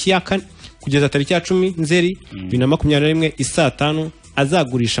tariki ya 10 Nzeri 2021 isaa 5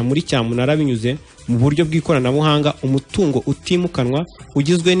 azagurisha muri Cyamunara binyuze mu buryo bw'ikoranabuhanga umutungo utimukanwa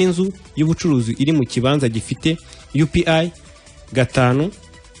ugizwe n'inzu y'ubucuruzi iri mu kibanza gifite UPI 5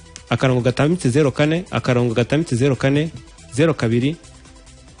 akarongo gatambitse 04 akarongo gatambitse 04 02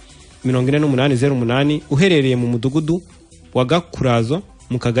 4808 uherereye mu mudugudu wa Gakurazo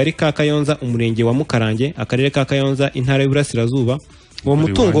mu kagari ka Kayonza umurenge wa Mukarange akarere ka Kayonza intara y'Iburasirazuba uwo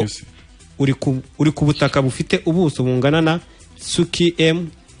mutungo uri ku butaka bufite ubuso bungana na Suki M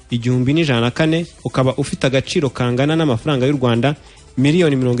 1104 ukaba ufite agaciro kangana n'amafaranga y'u Rwanda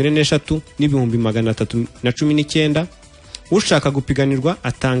miliyoni 43,319 ushaka gupiganirwa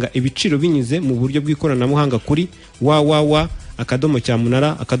atanga ibiciro binyuze mu buryo bw'ikoranabuhanga kuri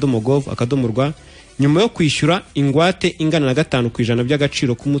www.cyamunara.gov.rw nyuma yo kwishyura ingwate ingana na 5%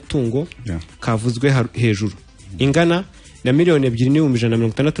 by'agaciro k'umutungo kavuzwe hejuru ingana na miliyoni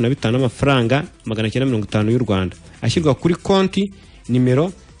 2,165 amafaranga 950 y'u Rwanda ashyirwa kuri konti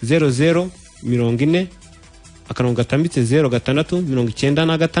nimero 0040 akarongo gatambitse 06 96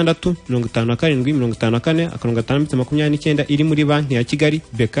 57 54 akarongo gatambitse 29 iri muri banki ya Kigali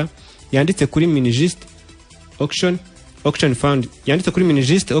Beka yanditse kuri Minigist Auction Fund yanditse kuri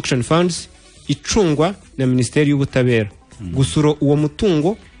Minigist Auction Funds icungwa na Minisiteri y'Ubutabera gusuro uwo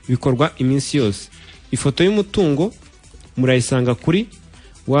mutungo bikorwa iminsi yose ifoto y'umutungo murayisanga kuri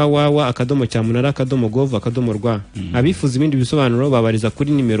www.cyamunara.gov.rw abifuza ibindi bisobanuro babariza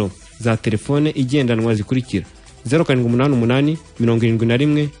kuri nimero za telefone igendanwa zikurikira 0788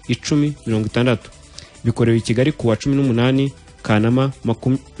 71 10 bikorewe i Kigali kuwa 18 Kanama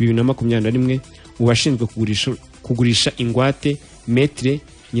 2021 uwashinzwe kugurisha ingwate Maître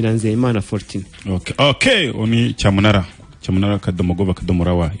Nyiranzeyimana Fortune. Okay oni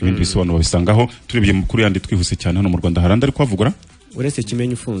Cyamunara.gov.rw ibindi bisobanuro bisangaho turebye mukuru yandi twihuse cyane hano mu Rwanda haranda ari kwavugura uretse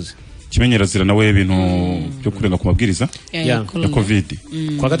Kimenyi ufunze kimenyerazira nawe ibintu byo kurenga ku mabwiriza ya covid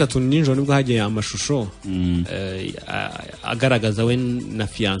kwa 3 ninjoro nibwo hagiye amashusho agaragaza we na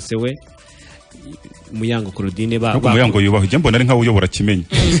fiance we Muyango Claudine Muyango yubaho je mbona ari nka uyobora Kimenyi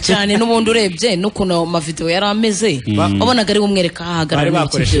cyane n'ubundi urebye nukuno ama video yari ameze wabonaga ari umwereka ahagarara bari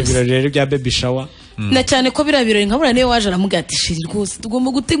bakoresheje ibirori bya baby shower na cyane ko biriya birori nkabura niyo waje aramugatishira rwose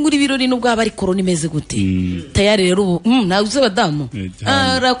tugomba gutegura ibirori nubwo haba ari korona imeze gute tayari rero ubu ntabwo uzi abadamu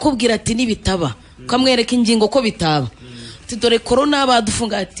arakubwira ati nibitaba ukamwereka ingingo ko bitaba dore korona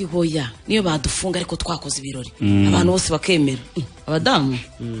badufunga ati hoya niyo badufunga ariko twakoze ibirori abantu bose bakemera abadamu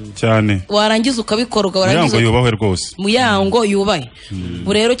cyane warangiza ukabikora warangiza muyango yubahe rwose muyango yubahe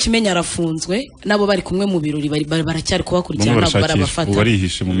rero Kimenyi arafunzwe nabo bari kumwe mu birori baracyari kubakurikirana nabo barabafata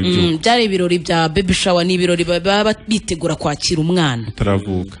barihishe mu byo byari ibirori bya baby shower ni ibirori baba bitegura kwakira umwana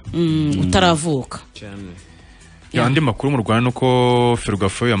utaravuka cyane andi makuru mu Rwanda nuko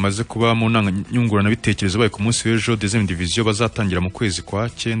Ferwafa yamaze kuba mu nyungurana bitekerezo baye ku munsi w'ejo deuxième division bazatangira mu kwezi kwa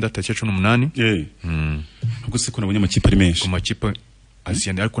 9 tariki 18 ubwo se ko nabonye amakipe ari menshi ku makipe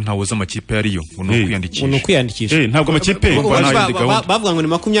aziyandi ariko ntawoza amakipe yariyo uno kwiyandikisha ntabwo amakipe bavuga ngo ni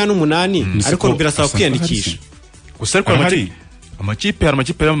 28 ariko birasaba kwiyandikisha gusa ariko amakipe hari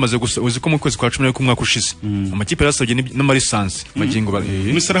amakipe yamaze uzi ko mu kwezi kwa 10 ku mwaka ushize amakipe yarasabye n'amalisansi magingo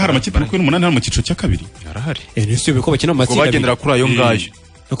misara hari amakipe no 8 hari mu ciciro cya kabiri yarahari nese biko bakina amatsinda bagendera kuri ayo ngayo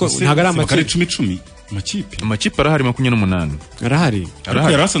ntago ari amatsinda 10 amakipe arahari 28 arahari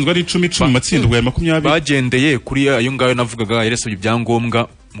yarasanzwe ari 10 matsinda ya 20 bagendeye kuri ayo ngayo navugaga yarasabye ibyangombwa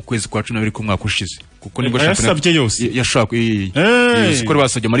mu kwezi kwa 12 ku mwaka ushize kuko nibwo yasabye yose yashaka ko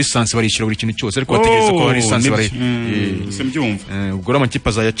basabye amalisansi barishyira buri kintu cyose ariko bategereza ko hari lisansi bari simbyumva ubwo amakipe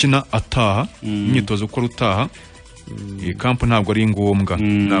azayakina ataha imyitozo gukora utaha kampu ntabwo ari ngombwa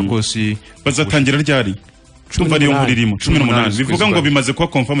ntabwo si bazatangira ryari tumva niyo muririmo 18 bivuga ngo bimaze kuba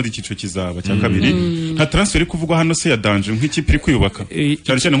confirmed icyiciro kizaba cya kabiri nta transfer kuvugwa hano se ya danger nk'ikipe iri kwiyubaka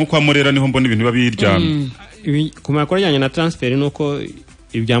cyane cyane nko kwa Morera niho mbona ibintu babiryamye ku makuru ajyanye na transfer nuko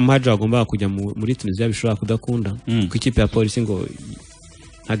ibya Muhaji agomba kujya muri Tunisia bishobora kudakunda ku ikipe ya polisi ngo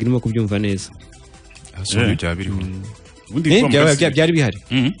ntabwo irimo kubyumva neza byari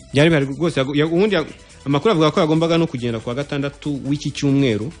bihari rwose ubundi amakuru avuga ko yagombaga no kugenda kwa gatandatu w'iki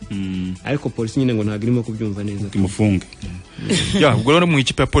cyumweru ariko polisi nyine ngo ntabwo irimo kubyumva neza imufunge ubwo rero mu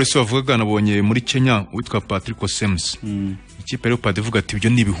ikipe ya polisi bavugaga nabonye muri Kenya witwa Patrick Osems ikipe ya Leopard ivuga ati ibyo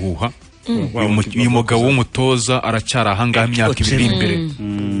ni ibihuha uyu mugabo w'umutoza aracyari ahangaha imyaka ibiri imbere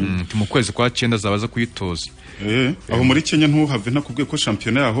mu kwezi kwa 9 azabaza kuyitoza aho muri Kenya ntuhave nakubwiye ko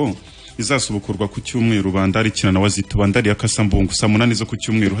shampiyona yaho izasubukurwa ku cyumweru bandari kina na Wazito bandari ya Kasambungu saa 8 zo ku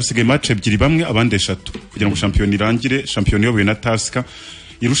cyumweru hasigaye match ebyiri bamwe abandi 3 kugira ngo shampiyona irangire shampiyona yoboye na Taska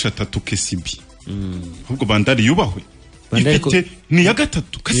irusha 3 KCB ahubwo bandari yubahwe ifite ni ya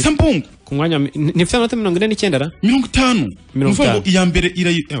gatatu Kasambungu ku mwanya ni 49 ra 50 iya mbere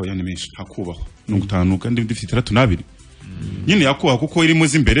yani menshi hakubahwa 50 kandi difite 32 nyine yakubaha kuko iri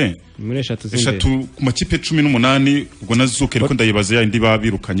muzi imbere muri 3 eshatu ku makipe 18 ubwo nazuke ariko ndayibaza ya indi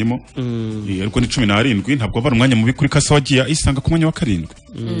babirukanyemo ariko ni 17 ntabwo bari umwanya mubi kuri Kasa wagiye isanga ku mwanya wa 7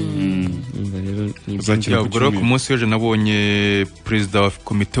 ubwo ku munsi w'ejo nabonye perezida wa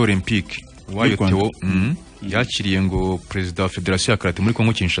komite olympique wayo Theo yakiriye ngo perezida wa federation ya karate muri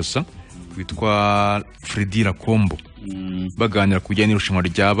Kongo Kinshasa witwa Fredy Rakombo baganira ku bijyanye n'irushanwa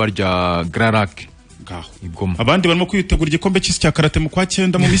ryaba rya Grarac igoma abandi barimo kwitegura igikombe cy'isi cya karate mu kwa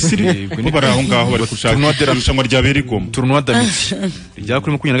 9 mu Misiri bo bari aho ngaho bari gushaka irushanwa rya beri igoma tournoi d'amitié rya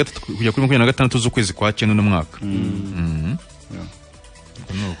kuri 23 kujya kuri 26 z'ukwezi kwa 9 n'umwaka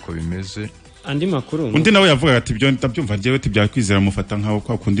nuko bimeze andi makuru undi nawe yavuga ati byo ndabyumva ngewe ati bya Kwizera mufata nkaho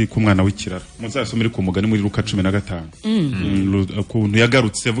kwa kundi ku mwana w'ikirara muzasomere ku mugani muri Luka 15 kuntu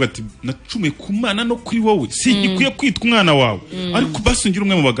yagarutse yavuga ati nacume ku mwana no kuri wowe si ikwiye kwitwa umwana wawe ariko basungira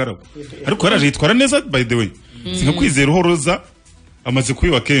umwe mu bagaragu ariko yaraje yitwara neza by the way singa Kwizera uhoroza amaze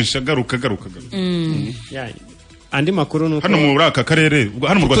kuyiwa kenshi agaruka andi makuru nuko hano muri aka karere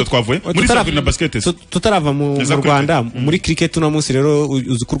hano mu Rwanda twavuye muri soccer na basket tutarava mu Rwanda muri cricket no munsi rero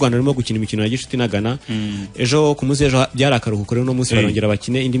uzi ko Rwanda rurimo gukina imikino ya gishuti na Ghana ejo ku munsi ejo byarakaruhuko rero no munsi barongera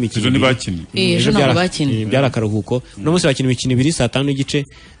bakine indi mikino ejo nibakini ejo nabakini byarakaruhuko no munsi bakina imikino 2 saa 5 n'igice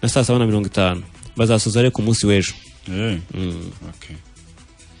na saa 7:50 bazasoza rero ku munsi w'ejo okay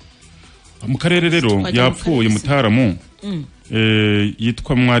mu karere rero yapfuye mutaramu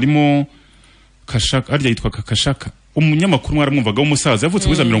yitwa mwarimu Kashasha arya yitwa Kashasha umunyamakuru mwaramwumvaga w'umusaza yavutse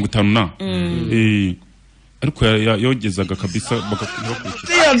muri 50 na ariko yogezaga kabisa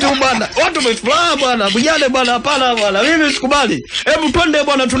bakakurikira ndio bwana watu wamefuraha bwana bujane bwana hapana bwana mimi sikubali hebu twende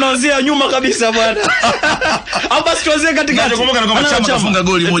bwana tunaanzia nyuma kabisa bwana au basi tuanzie katikati kumbuka kwamba chama kafunga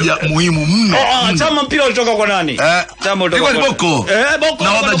goli moja muhimu mno chama mpira ulitoka kwa nani chama ulitoka kwa Boko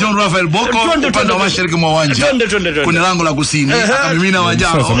na wada John Rafael Boko upande wa mashariki mwa uwanja kwenye lango la kusini akamimina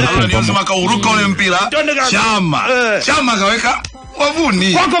wajao anasema kauruka ule mpira chama kaweka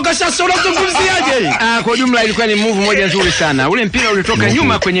wavuni. Kwako Kashasha unazungumziaje? Kwa jumla ilikuwa ni move moja nzuri sana. Ule mpira ulitoka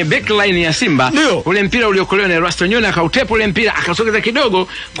nyuma kwenye backline ya Simba. Ule mpira uliokolewa na Rastonyona akautepa ule mpira akasogeza kidogo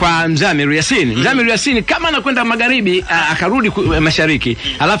kwa Mzamiru Yasini. Mzamiru Yasini kama anakwenda magharibi akarudi mashariki.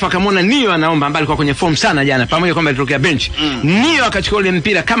 Alafu akamwona Nio anaomba ambaye alikuwa kwenye form sana jana pamoja kwamba alitokea bench. Nio akachukua ule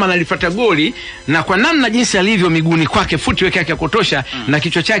mpira kama analifuata goli na kwa namna jinsi alivyo miguuni kwake footwork yake ya kutosha na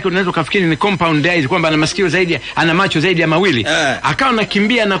kichwa chake unaweza kufikiri ni compound eyes kwamba ana masikio zaidi ana macho zaidi ya mawili. Akawa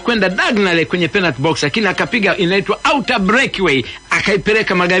anakimbia na kwenda diagonal kwenye penalty box lakini akapiga inaitwa outer breakaway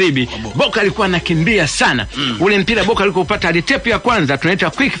akaipeleka magharibi. Boka alikuwa anakimbia sana. Ule mpira Boka alikopata alitep ya kwanza tunaita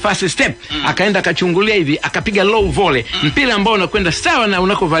quick fast step akaenda akachungulia hivi akapiga low volley mpira ambao unakwenda sawa na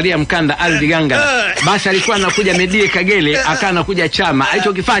unakovalia mkanda Aldi Ganga. Basi alikuwa anakuja Medie Kagele akawa anakuja Chama.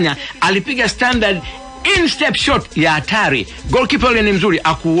 Alichokifanya alipiga standard in step shot ya hatari. Goalkeeper yule ni mzuri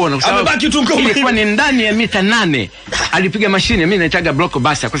akuona kwa sababu ilikuwa ni ndani ya mita 8. Alipiga mashine mimi naitaga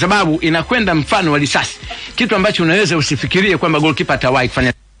blockbuster kwa sababu inakwenda mfano wa risasi. Kitu ambacho unaweza usifikirie kwamba goalkeeper atawahi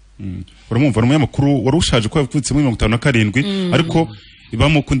kufanya. Uramumva n'umunyamakuru warushaje ko yavutse muri 57 ariko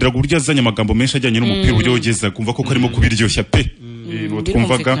bamukundira uburyo azanye amagambo menshi ajyanye n'umupira uburyo wogeza kumva ko karimo kubiryoshya pe.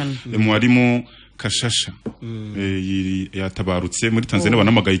 Twumvaga mwarimu Kashasha yatabarutse muri Tanzania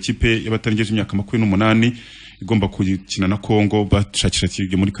banamagaye ikipe y'abatarengeje imyaka 28 igomba kukina na Kongo bashakira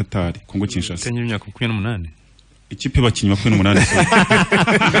kige muri Qatar Kongo Kinshasa. Imyaka 28 ikipe bakinywa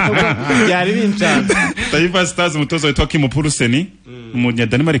 28 byari bincana. Taifa Stars mutozo witwa Kim Pulsen mu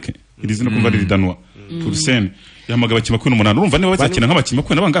Denmark irizina kumva ridanwa Pulsen yamaga bakima 28 urumva niba bazakina nk'abakima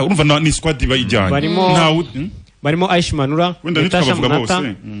 20 banga urumva ni squad bayijyanye barimo Aishimanura Natasha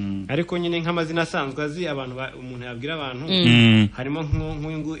Munata ariko nyine nk'amazina asanzwe azi abantu umuntu yabwira abantu harimo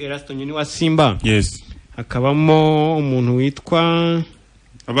nk'uyu Eraston wa Simba hakabamo umuntu witwa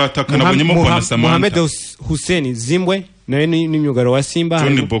abataka nabonyemo kwa Samantha Mohamed Hussein Zimbwe nawe ni myugaro wa Simba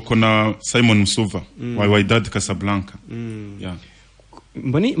John Boko na Simon Musuva wa Wydad Casablanca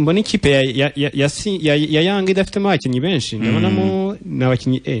mboni ikipe ya Yanga idafite abakinnyi benshi ndabonamo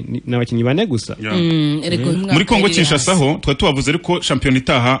n'abakinnyi bane gusa muri Kongo Kinshasa ho twa tubavuze ariko champion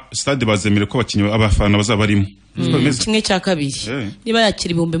itaha stade bazemere ko abakinnyi abafana bazabarimo kimwe cya kabiri niba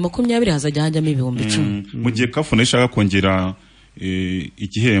yakira 2020 hazajya hajyamo 1010 mu gihe kafuna ishaka kongera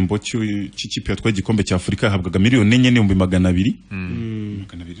igihembo cy'ikipe yatwaye igikombe cya Afurika yahabwaga miliyoni 4,200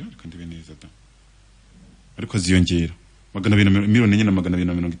 kandi beneza da ariko ziyongera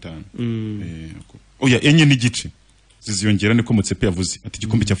 2,450,000 oya enye n'igice ziziyongera niko Mutsepe yavuze ati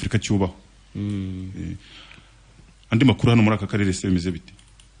igikombe cya Afurika cyubaho andi makuru hano muri aka karere se bimeze bite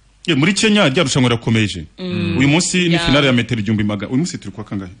muri Kenya ryarushanwa rakomeje uyu munsi ni finale ya metero 1,000 uyu munsi turi kwa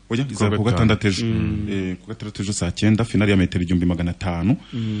kangahe oya izaba ku gatandatu ejo ku gatandatu ejo saa 9 finale ya metero 1,500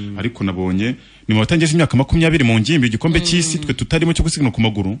 ariko nabonye ni mu batangeje imyaka 20 mu ngimbi igikombe cy'isi twe tutarimo cyo gusigana ku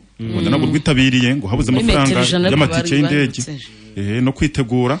maguru ngo nabwo rwitabiriye ngo habuze amafaranga y'amatike y'indege no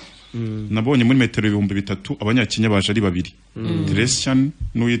kwitegura nabonye muri metero 3,000 abanyakenya baje ari babiri Teresian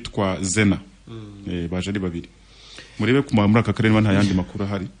n'uwitwa Zena baje ari babiri murebe ku muri aka karere nta yandi makuru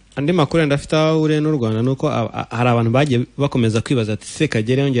ahari andi makuru ndafite ure n'u Rwanda nuko hari abantu bagiye bakomeza kwibaza ati se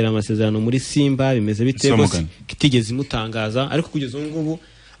Kagere yongera amasezerano muri Simba bimeze bitego kitigeze imutangaza ariko kugeza ubu ngubu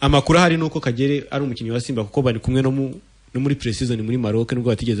amakuru ahari nuko Kagere ari umukinnyi wa Simba kuko bari kumwe no muri pre-season muri Maroc nubwo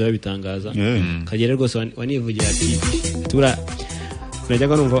batigeze babitangaza Kagere rwose wanivugira ati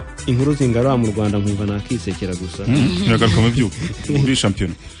najyaga numva inkuru zingara mu Rwanda nkumva nakisekera gusa yagaruka mu byuko muri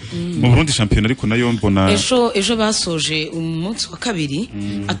champion mu Burundi champion ariko nayo mbona ejo basoje umunsi wa kabiri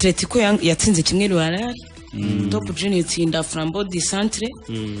Atletico yatsinze kimwe Real Top Junior itsinda Flambeau du Centre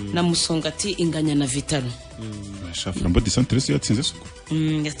na Musongati inganya na Vitalo Flambeau du Centre se yatsinze suko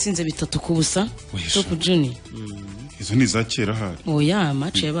yatsinze 3-0 Top Junior izo ni za kera hari oya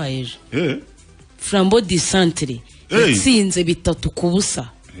match yabaye ejo Flambeau du Centre yatsinze 3-0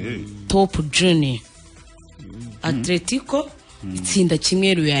 Top Junior Atletico itsinda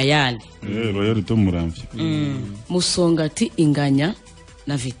kimwe Royal Royal to Muramvya Musongati inganya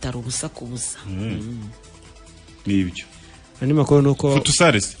na Vitalo ubusa kubusa nibyo andi makuru nuko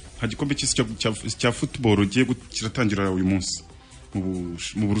Futusares hagikombe cy'isi cya football giye kiratangira uyu munsi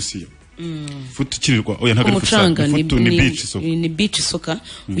mu Burusiya Foot kirirwa oya ntago foot ni beach soccer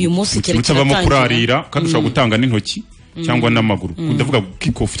uyu munsi kiratangira kurarira kandi ushobora gutanga n'intoki cyangwa n'amaguru ndavuga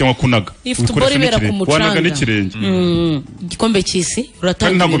kick-off cyangwa kunaga football ibera ku mucanga wanaga n'ikirenge igikombe cy'isi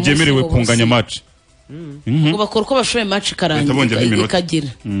uratangira ntabwo byemerewe kunganya match ngo bakora uko bashoboye match karangira ikagira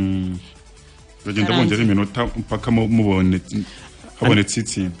bagenda bongera iminota mpaka mubone habonetse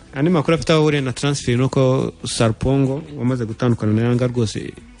itsinda andi makuru afite aho na transfer nuko Sarpongo wamaze gutandukana na Yanga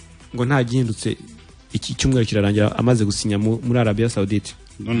rwose ngo nta gihindutse iki cyumweru kirarangira amaze gusinya muri Arabia Saudite.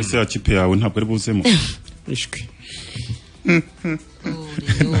 None se ya kipe yawe ntabwo ari buzemo ishwe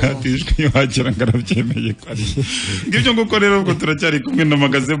Natishwe wagira ngarabyemeye kwari ngibyo nguko rero ubwo turacyari kumwe na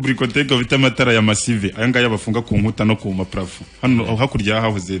magaze Bricoteke bita amatara ya Masive aya ngaya bafunga ku nkuta no ku maplafo hano hakurya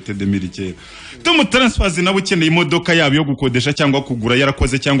hahoze TD1000 Tom Transfers nabo ukeneye imodoka yabo yo gukodesha cyangwa kugura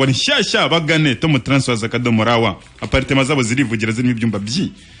yarakoze cyangwa ni shyashya bagane Tom Transfers akadomo rawa apartment zabo zirivugira zirimo ibyumba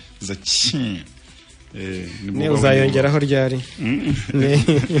za ne uzayongeraho ryari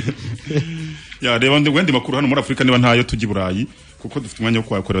ya reba ndi makuru hano muri Afrika niba ntayo tujya Burayi kuko dufite umwanya wo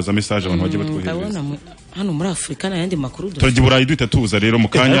kwakorera za message abantu bagiye batwohereza hano muri Afrika n'ayandi makuru tujya Burayi duhita tuza rero mu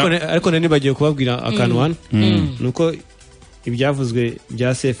kanya ariko nani bagiye kubabwira akantu hano nuko ibyavuzwe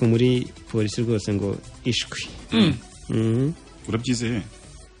bya safe muri polisi rwose ngo ishwe urabyizeye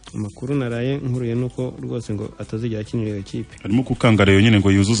amakuru naraye nkuruye nuko rwose ngo atazigera akinira iyo kipe harimo kukangara yo nyine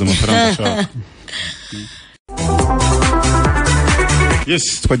ngo yuzuze amafaranga ashaka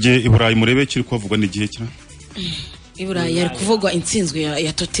yes twagiye i Burayi murebe kiri kuvugwa n'igihe kira i Burayi yari kuvugwa intsinzwe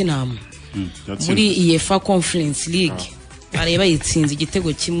ya Tottenham muri UEFA Conference League areba yitsinze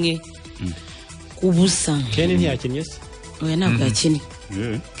igitego kimwe ubusa Ken ntiyakinnye se oya ntabwo yakinnye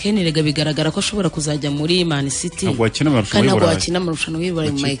Ken rega bigaragara ko ashobora kuzajya muri Man City kandi wakina amarushanwa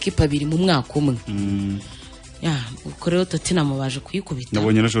y'Iburayi mu equipe abiri mu mwaka umwe ya uko rero Tottenham baje kuyikubita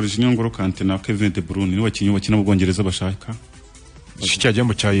nabonye na Jorginho Ngolo Kante na Kevin De Bruyne ni wakinnyi bakina mu Bwongereza bashaka cyajya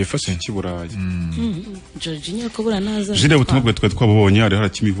mu cya UEFA se kiburayi Jorginho ko bura naza Jide butumwa bwe twabonye ari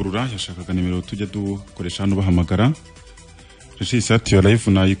harakimihurura yashakaga nimero tujya dukoresha hano bahamagara Regis ati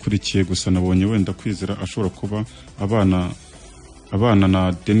live nayikurikiye gusa nabonye wenda Kwizera ashobora kuba abana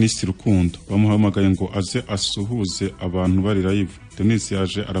na Denis Rukundo bamuhamagaye ngo aze asuhuze abantu bari live Denis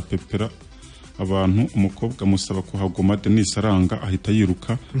yaje arapepera abantu umukobwa musaba kuhagoma Denis aranga ahita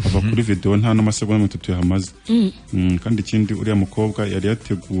yiruka ava kuri video nta n'amasegonda 3 yahamaze kandi ikindi uriya mukobwa yari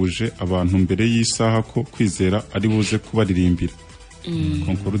yateguje abantu mbere y'isaha ko Kwizera ari buze kubaririmbira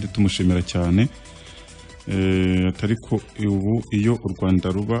Concorde tumushimira cyane atariko ubu iyo u Rwanda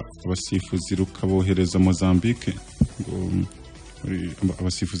ruba abasifuzi rukabohereza Mozambique ngo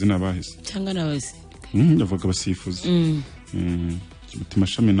abasifuzi nabahise cyangwa nabazi ndavuga abasifuzi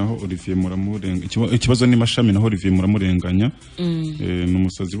mashami naho Olivier muramurenga ikibazo ni mashami naho Olivier muramurenganya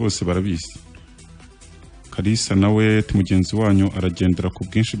n'umusazi bose barabisi Kalisa nawe mugenzi wanyu aragendera ku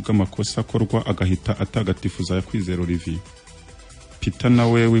bwinshi bw'amakosa akorwa agahita atagatifuza ya Kwizera Olivier Peter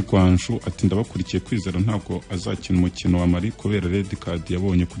nawe w'Igwanshu ati ndabakurikiye Kwizera ntabwo azakina umukino wa Mali kubera red card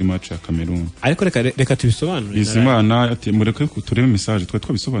yabonye kuri match ya Cameroon ariko reka tubisobanure Bizimana ati mureke kuturebe message twa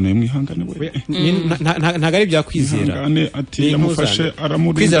twabisobanuye mwihangane we ntago ari bya Kwizera ati yamufashe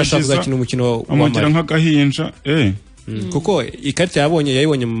Kwizera ashaka gukina umukino wa Mali amugira nk'agahinja kuko ikarita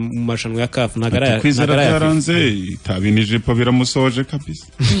yayibonye mu marushanwa ya CAF nagara Kwizera yaranze itabinije pa biramusoje kabisa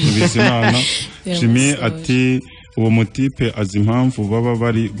Bizimana Jimmy ati uwo mutipe azi impamvu baba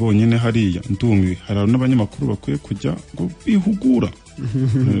bari bonyine hariya ndumiwe hari n'abanyamakuru bakwiye kujya ngo bihugura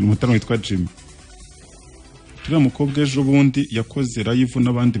umutano witwa Jimmy turiya mukobwa ejo bundi yakoze live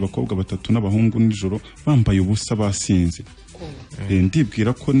n'abandi bakobwa batatu n'abahungu nijoro bambaye ubusa basinze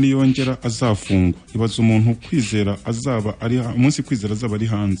ndibwira ko niyongera azafungwa ibaza umuntu Kwizera azaba ari umunsi Kwizera azaba ari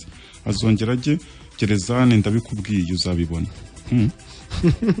hanze azongera ajye gerezane ndabikubwiye uzabibona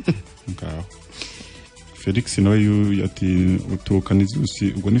ngaho Felix nawe yati utukanizusi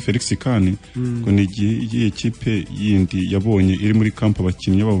ubwo ni Felix Kane ngo ni igiye kipe yindi yabonye iri muri camp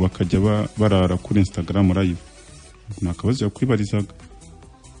abakinnyi babo bakajya barara kuri Instagram live nakabazo yakwibarizaga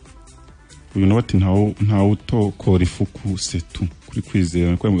uyu nawe ati ntawo utokora ifuku setu kuri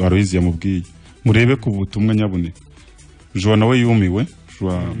Kwizera ko Aloyizi yamubwiye murebe ku butumwa nyabune Joa nawe yumiwe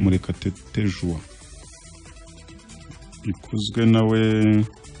Joa Murekatete Joa ikuzwe nawe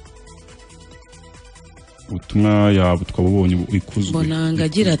ubutumwa yabo twabonye ikuzwe bonanga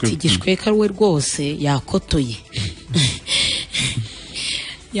agira ati gishweka we rwose yakotoye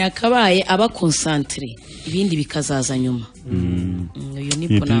yakabaye aba concentre ibindi bikazaza nyuma uyu ni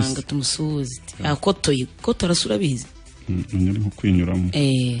bonanga tumusuhuze yakotoye ko tarasura bizi nyari nko kwinyuramo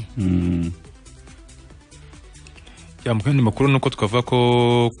Yamukandi makuru nuko twavuga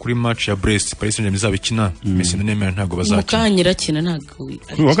ko kuri match ya Brest Paris Saint-Germain izabikina Messi na Neymar ntago bazakina mukanyira kina ntago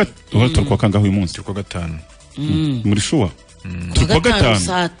wa kangaho uyu munsi kwa gatanu muri shuwa kwa gatanu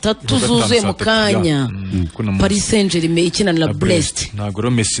saa 3 zuzuye mukanya Paris Saint-Germain ikina na Brest ntago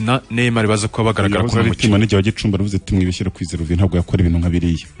ro Messi na Neymar baza kuba bagaragara ku mukino n'ijye wagicumba ruvuze ati mwibishyira Kwizera Olivier ntabwo yakora ibintu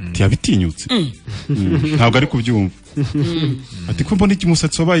nkabiriye ntiyabitinyutse ntabwo ari kubyumva ati ko mbona iki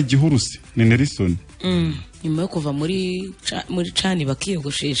musatsi wabaye igihuruse ni Nelson nyuma yo kuva muri cani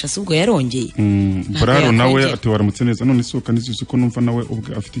bakiyogoshesha subwo yarongeye Buraro nawe ati waramutse neza none soka nizuze ko numva nawe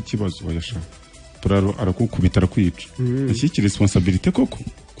ubwe afite ikibazo bayashaka Buraro arakukubita arakwica iki responsibility koko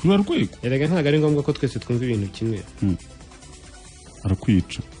kuri rwego erega ntago ari ngombwa ko twese twumva ibintu kimwe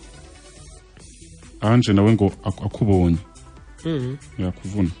arakwica Anje nawe ngo akubonye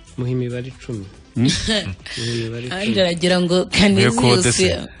yakuvuna muhimi bari 10 Anje aragira ngo kanezi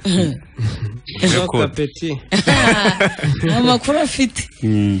Kapeti amakuru afite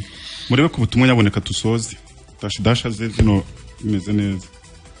murebe ko ubutumwa nyaboneka tusoze dasha ze zino imeze neza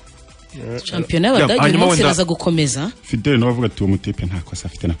champion y'abadage munsi raza gukomeza Fidel no bavuga ati uwo mutepe nta kosa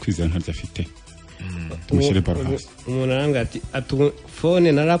afite na Kwizera ntaryo afite tumushyire barahasi umuntu aranga ati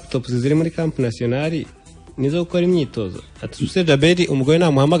phone na laptop ziri muri camp nationale nizo gukora imyitozo ati Suse Jaberi umugore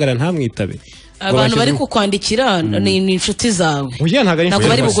namuhamagara ntamwitabe abantu bari kukwandikira ni inshuti zawe ntabwo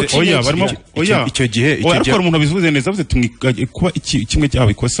bari bugucira icyo gihe ariko umuntu abivuze neza avuze kuba kimwe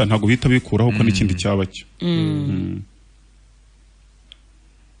cyaba ikosa ntabwo bita bikuraho ko n'ikindi cyaba cyo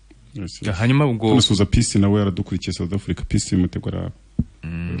hanyuma ubwo musuza peace nawe yaradukurikiye South Africa peace mutegura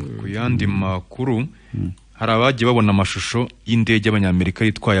ku yandi makuru hari abagiye babona amashusho y'indege y'abanyamerika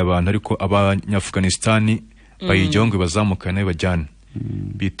yitwaye abantu ariko abanyaafghanistan bayijyongwe bazamukana bajyana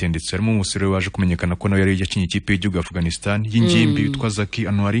bitendetse harimo umusore waje kumenyekana ko nawe yari yakinye ikipe y'igihugu ya Afghanistan y'ingimbi yitwa Zaki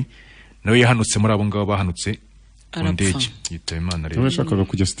Anwari nawe yahanutse muri abo ngabo bahanutse mu ndege yitaye Imana rero yashakaga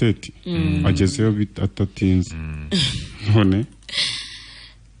kujya state agezeyo atatinze none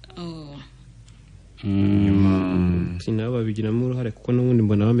sinaba babigiramo uruhare kuko n'ubundi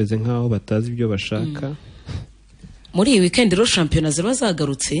mbona bameze nkaho batazi ibyo bashaka muri iyi weekend ro championnat ziba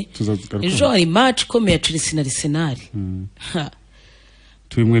zagarutse ejo hari match ikomeye ya Chelsea na Arsenal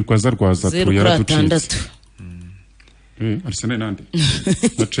tuyimwe rwaza yaratucitse Arsenal nande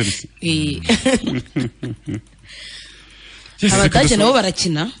na Chelsea abadage nabo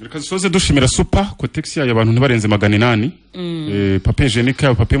barakina reka dusoze dushimira super kotex yayo abantu ntibarenze 800 papier hygienique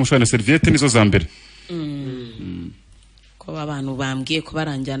ya papier mouchoir na serviette nizo za mbere ko abantu bambwiye ko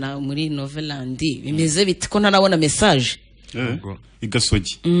baranjyana muri Noveland bimeze biti ko ntarabona message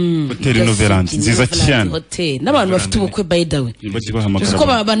igasogi hotel Noveland nziza cyane hotel n'abantu bafite ubukwe by the way ko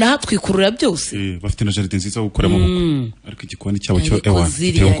banahatwikurura byose bafite na jardin nziza gukora mu bukwe ariko igikoni cyabo cyo ewa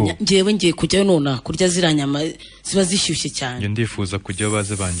ngewe ngiye kujyayo nona kurya ziranyama ziba zishyushye cyane nge ndifuza kujya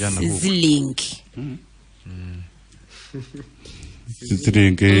baze banjyana ahubwo zilingi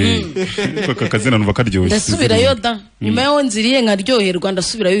ziringe ko kazina numva karyoshye ndasubirayo da nyuma yaho nziriye nkaryoherwa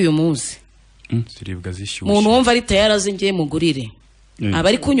ndasubirayo uyu munsi ziribwa zishyushye umuntu wumva ari tayari aze ngiye mugurire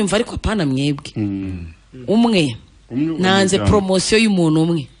abari kunyumva ariko apana mwebwe umwe nanze promotion y'umuntu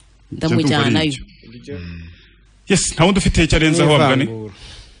umwe ndamujyanayo yes nta wundi ufite icyo arenzaho wabwane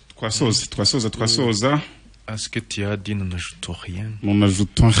twasoza Est-ce que tu as dit non ajoute rien? Non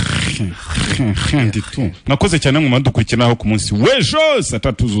ajoute rien du tout. Nakoze cyane mu madukurikiraho ku munsi wejo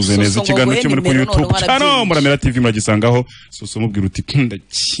satatuzuze neza ikiganiro cyo muri YouTube channel Muramira TV muragisangaho soso mubwira uti kunda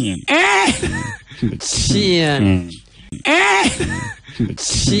cyane. Cyane.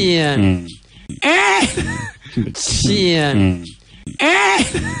 Cyane. Cyane.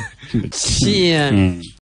 Cyane.